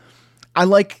 no. I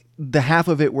like the half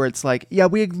of it where it's like, yeah,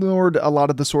 we ignored a lot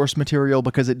of the source material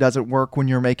because it doesn't work when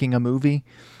you're making a movie.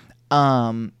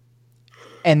 And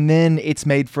then it's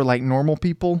made for like normal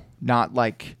people, not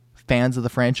like fans of the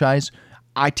franchise.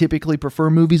 I typically prefer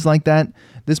movies like that.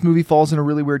 This movie falls in a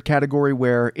really weird category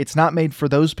where it's not made for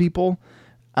those people.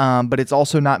 But it's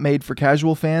also not made for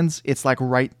casual fans. It's like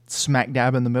right smack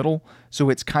dab in the middle. So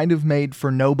it's kind of made for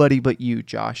nobody but you,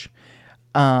 Josh.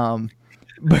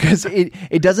 Because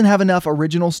it doesn't have enough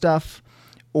original stuff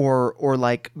or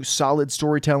like solid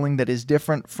storytelling that is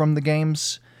different from the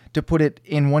games to put it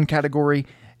in one category,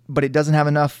 but it doesn't have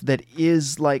enough that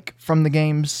is like from the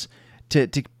games to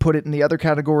put it in the other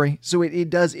category. So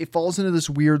it falls into this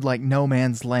weird like no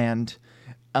man's land.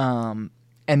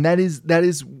 And that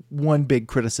is one big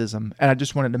criticism, and I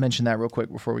just wanted to mention that real quick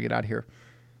before we get out of here.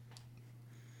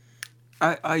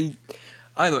 I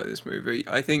like this movie.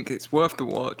 I think it's worth the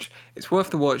watch. It's worth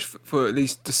the watch for at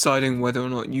least deciding whether or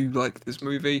not you like this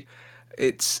movie.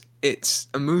 It's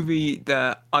a movie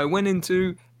that I went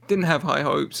into, didn't have high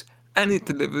hopes, and it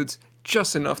delivered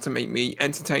just enough to make me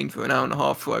entertained for an hour and a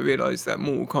half before I realised that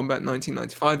Mortal Kombat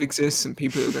 1995 exists and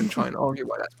people are going to try and argue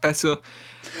why that's better.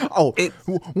 Oh,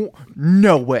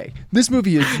 no way. This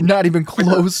movie is not even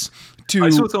close to... I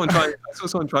saw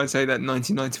someone try and say that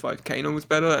 1995 Kano was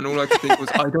better, and all I could think was,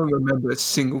 I don't remember a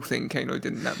single thing Kano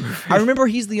did in that movie. I remember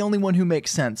he's the only one who makes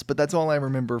sense, but that's all I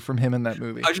remember from him in that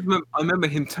movie. I remember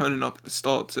him turning up at the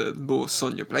start to lure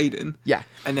Sonya Blade in. Yeah.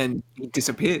 And then he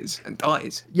disappears and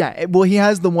dies. Yeah, well, he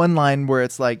has the one line where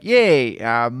it's like, yay,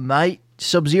 mate,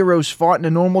 Sub-Zero's fighting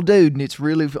a normal dude, and it's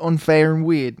really unfair and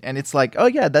weird. And it's like, oh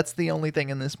yeah, that's the only thing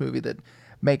in this movie that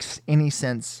makes any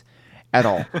sense at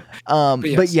all.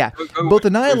 But yeah, both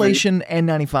Annihilation and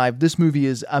 95, this movie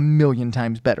is a million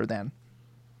times better than.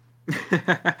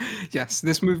 Yes,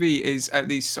 this movie is at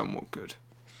least somewhat good.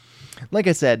 Like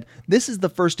I said, this is the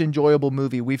first enjoyable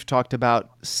movie we've talked about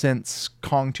since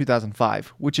Kong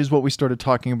 2005, which is what we started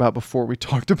talking about before we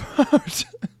talked about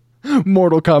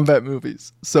Mortal Kombat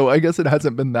movies. So I guess it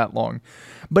hasn't been that long.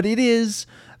 But it is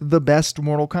the best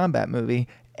Mortal Kombat movie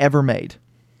ever made.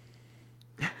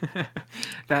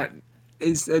 That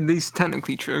is at least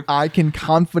technically true. I can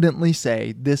confidently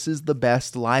say this is the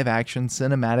best live-action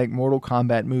cinematic Mortal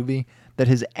Kombat movie that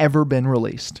has ever been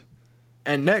released.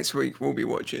 And next week we'll be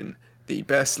watching the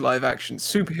best live-action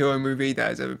superhero movie that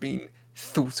has ever been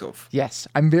thought of. Yes,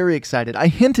 I'm very excited. I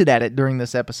hinted at it during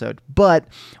this episode, but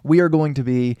we are going to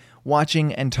be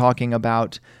watching and talking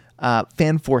about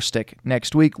Fan Four Stick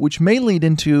next week, which may lead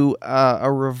into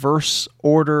a reverse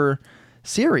order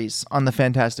series on the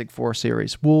Fantastic Four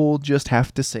series. We'll just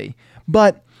have to see.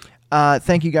 But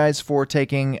thank you guys for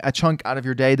taking a chunk out of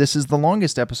your day. This is the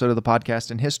longest episode of the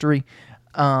podcast in history.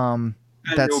 And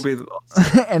it will be the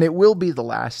last. And it will be the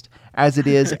last, as it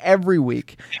is every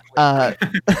week.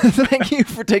 Thank you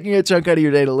for taking a chunk out of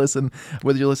your day to listen,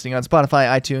 whether you're listening on Spotify,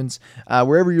 iTunes,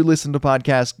 wherever you listen to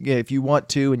podcasts. If you want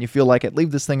to and you feel like it,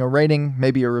 leave this thing a rating,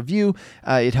 maybe a review.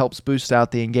 It helps boost out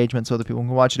the engagement so that people can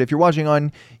watch it. If you're watching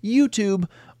on YouTube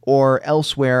or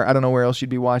elsewhere, I don't know where else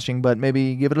you'd be watching, but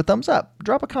maybe give it a thumbs up,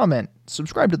 drop a comment,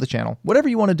 subscribe to the channel, whatever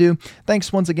you want to do.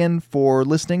 Thanks once again for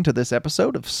listening to this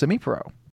episode of Semi Pro.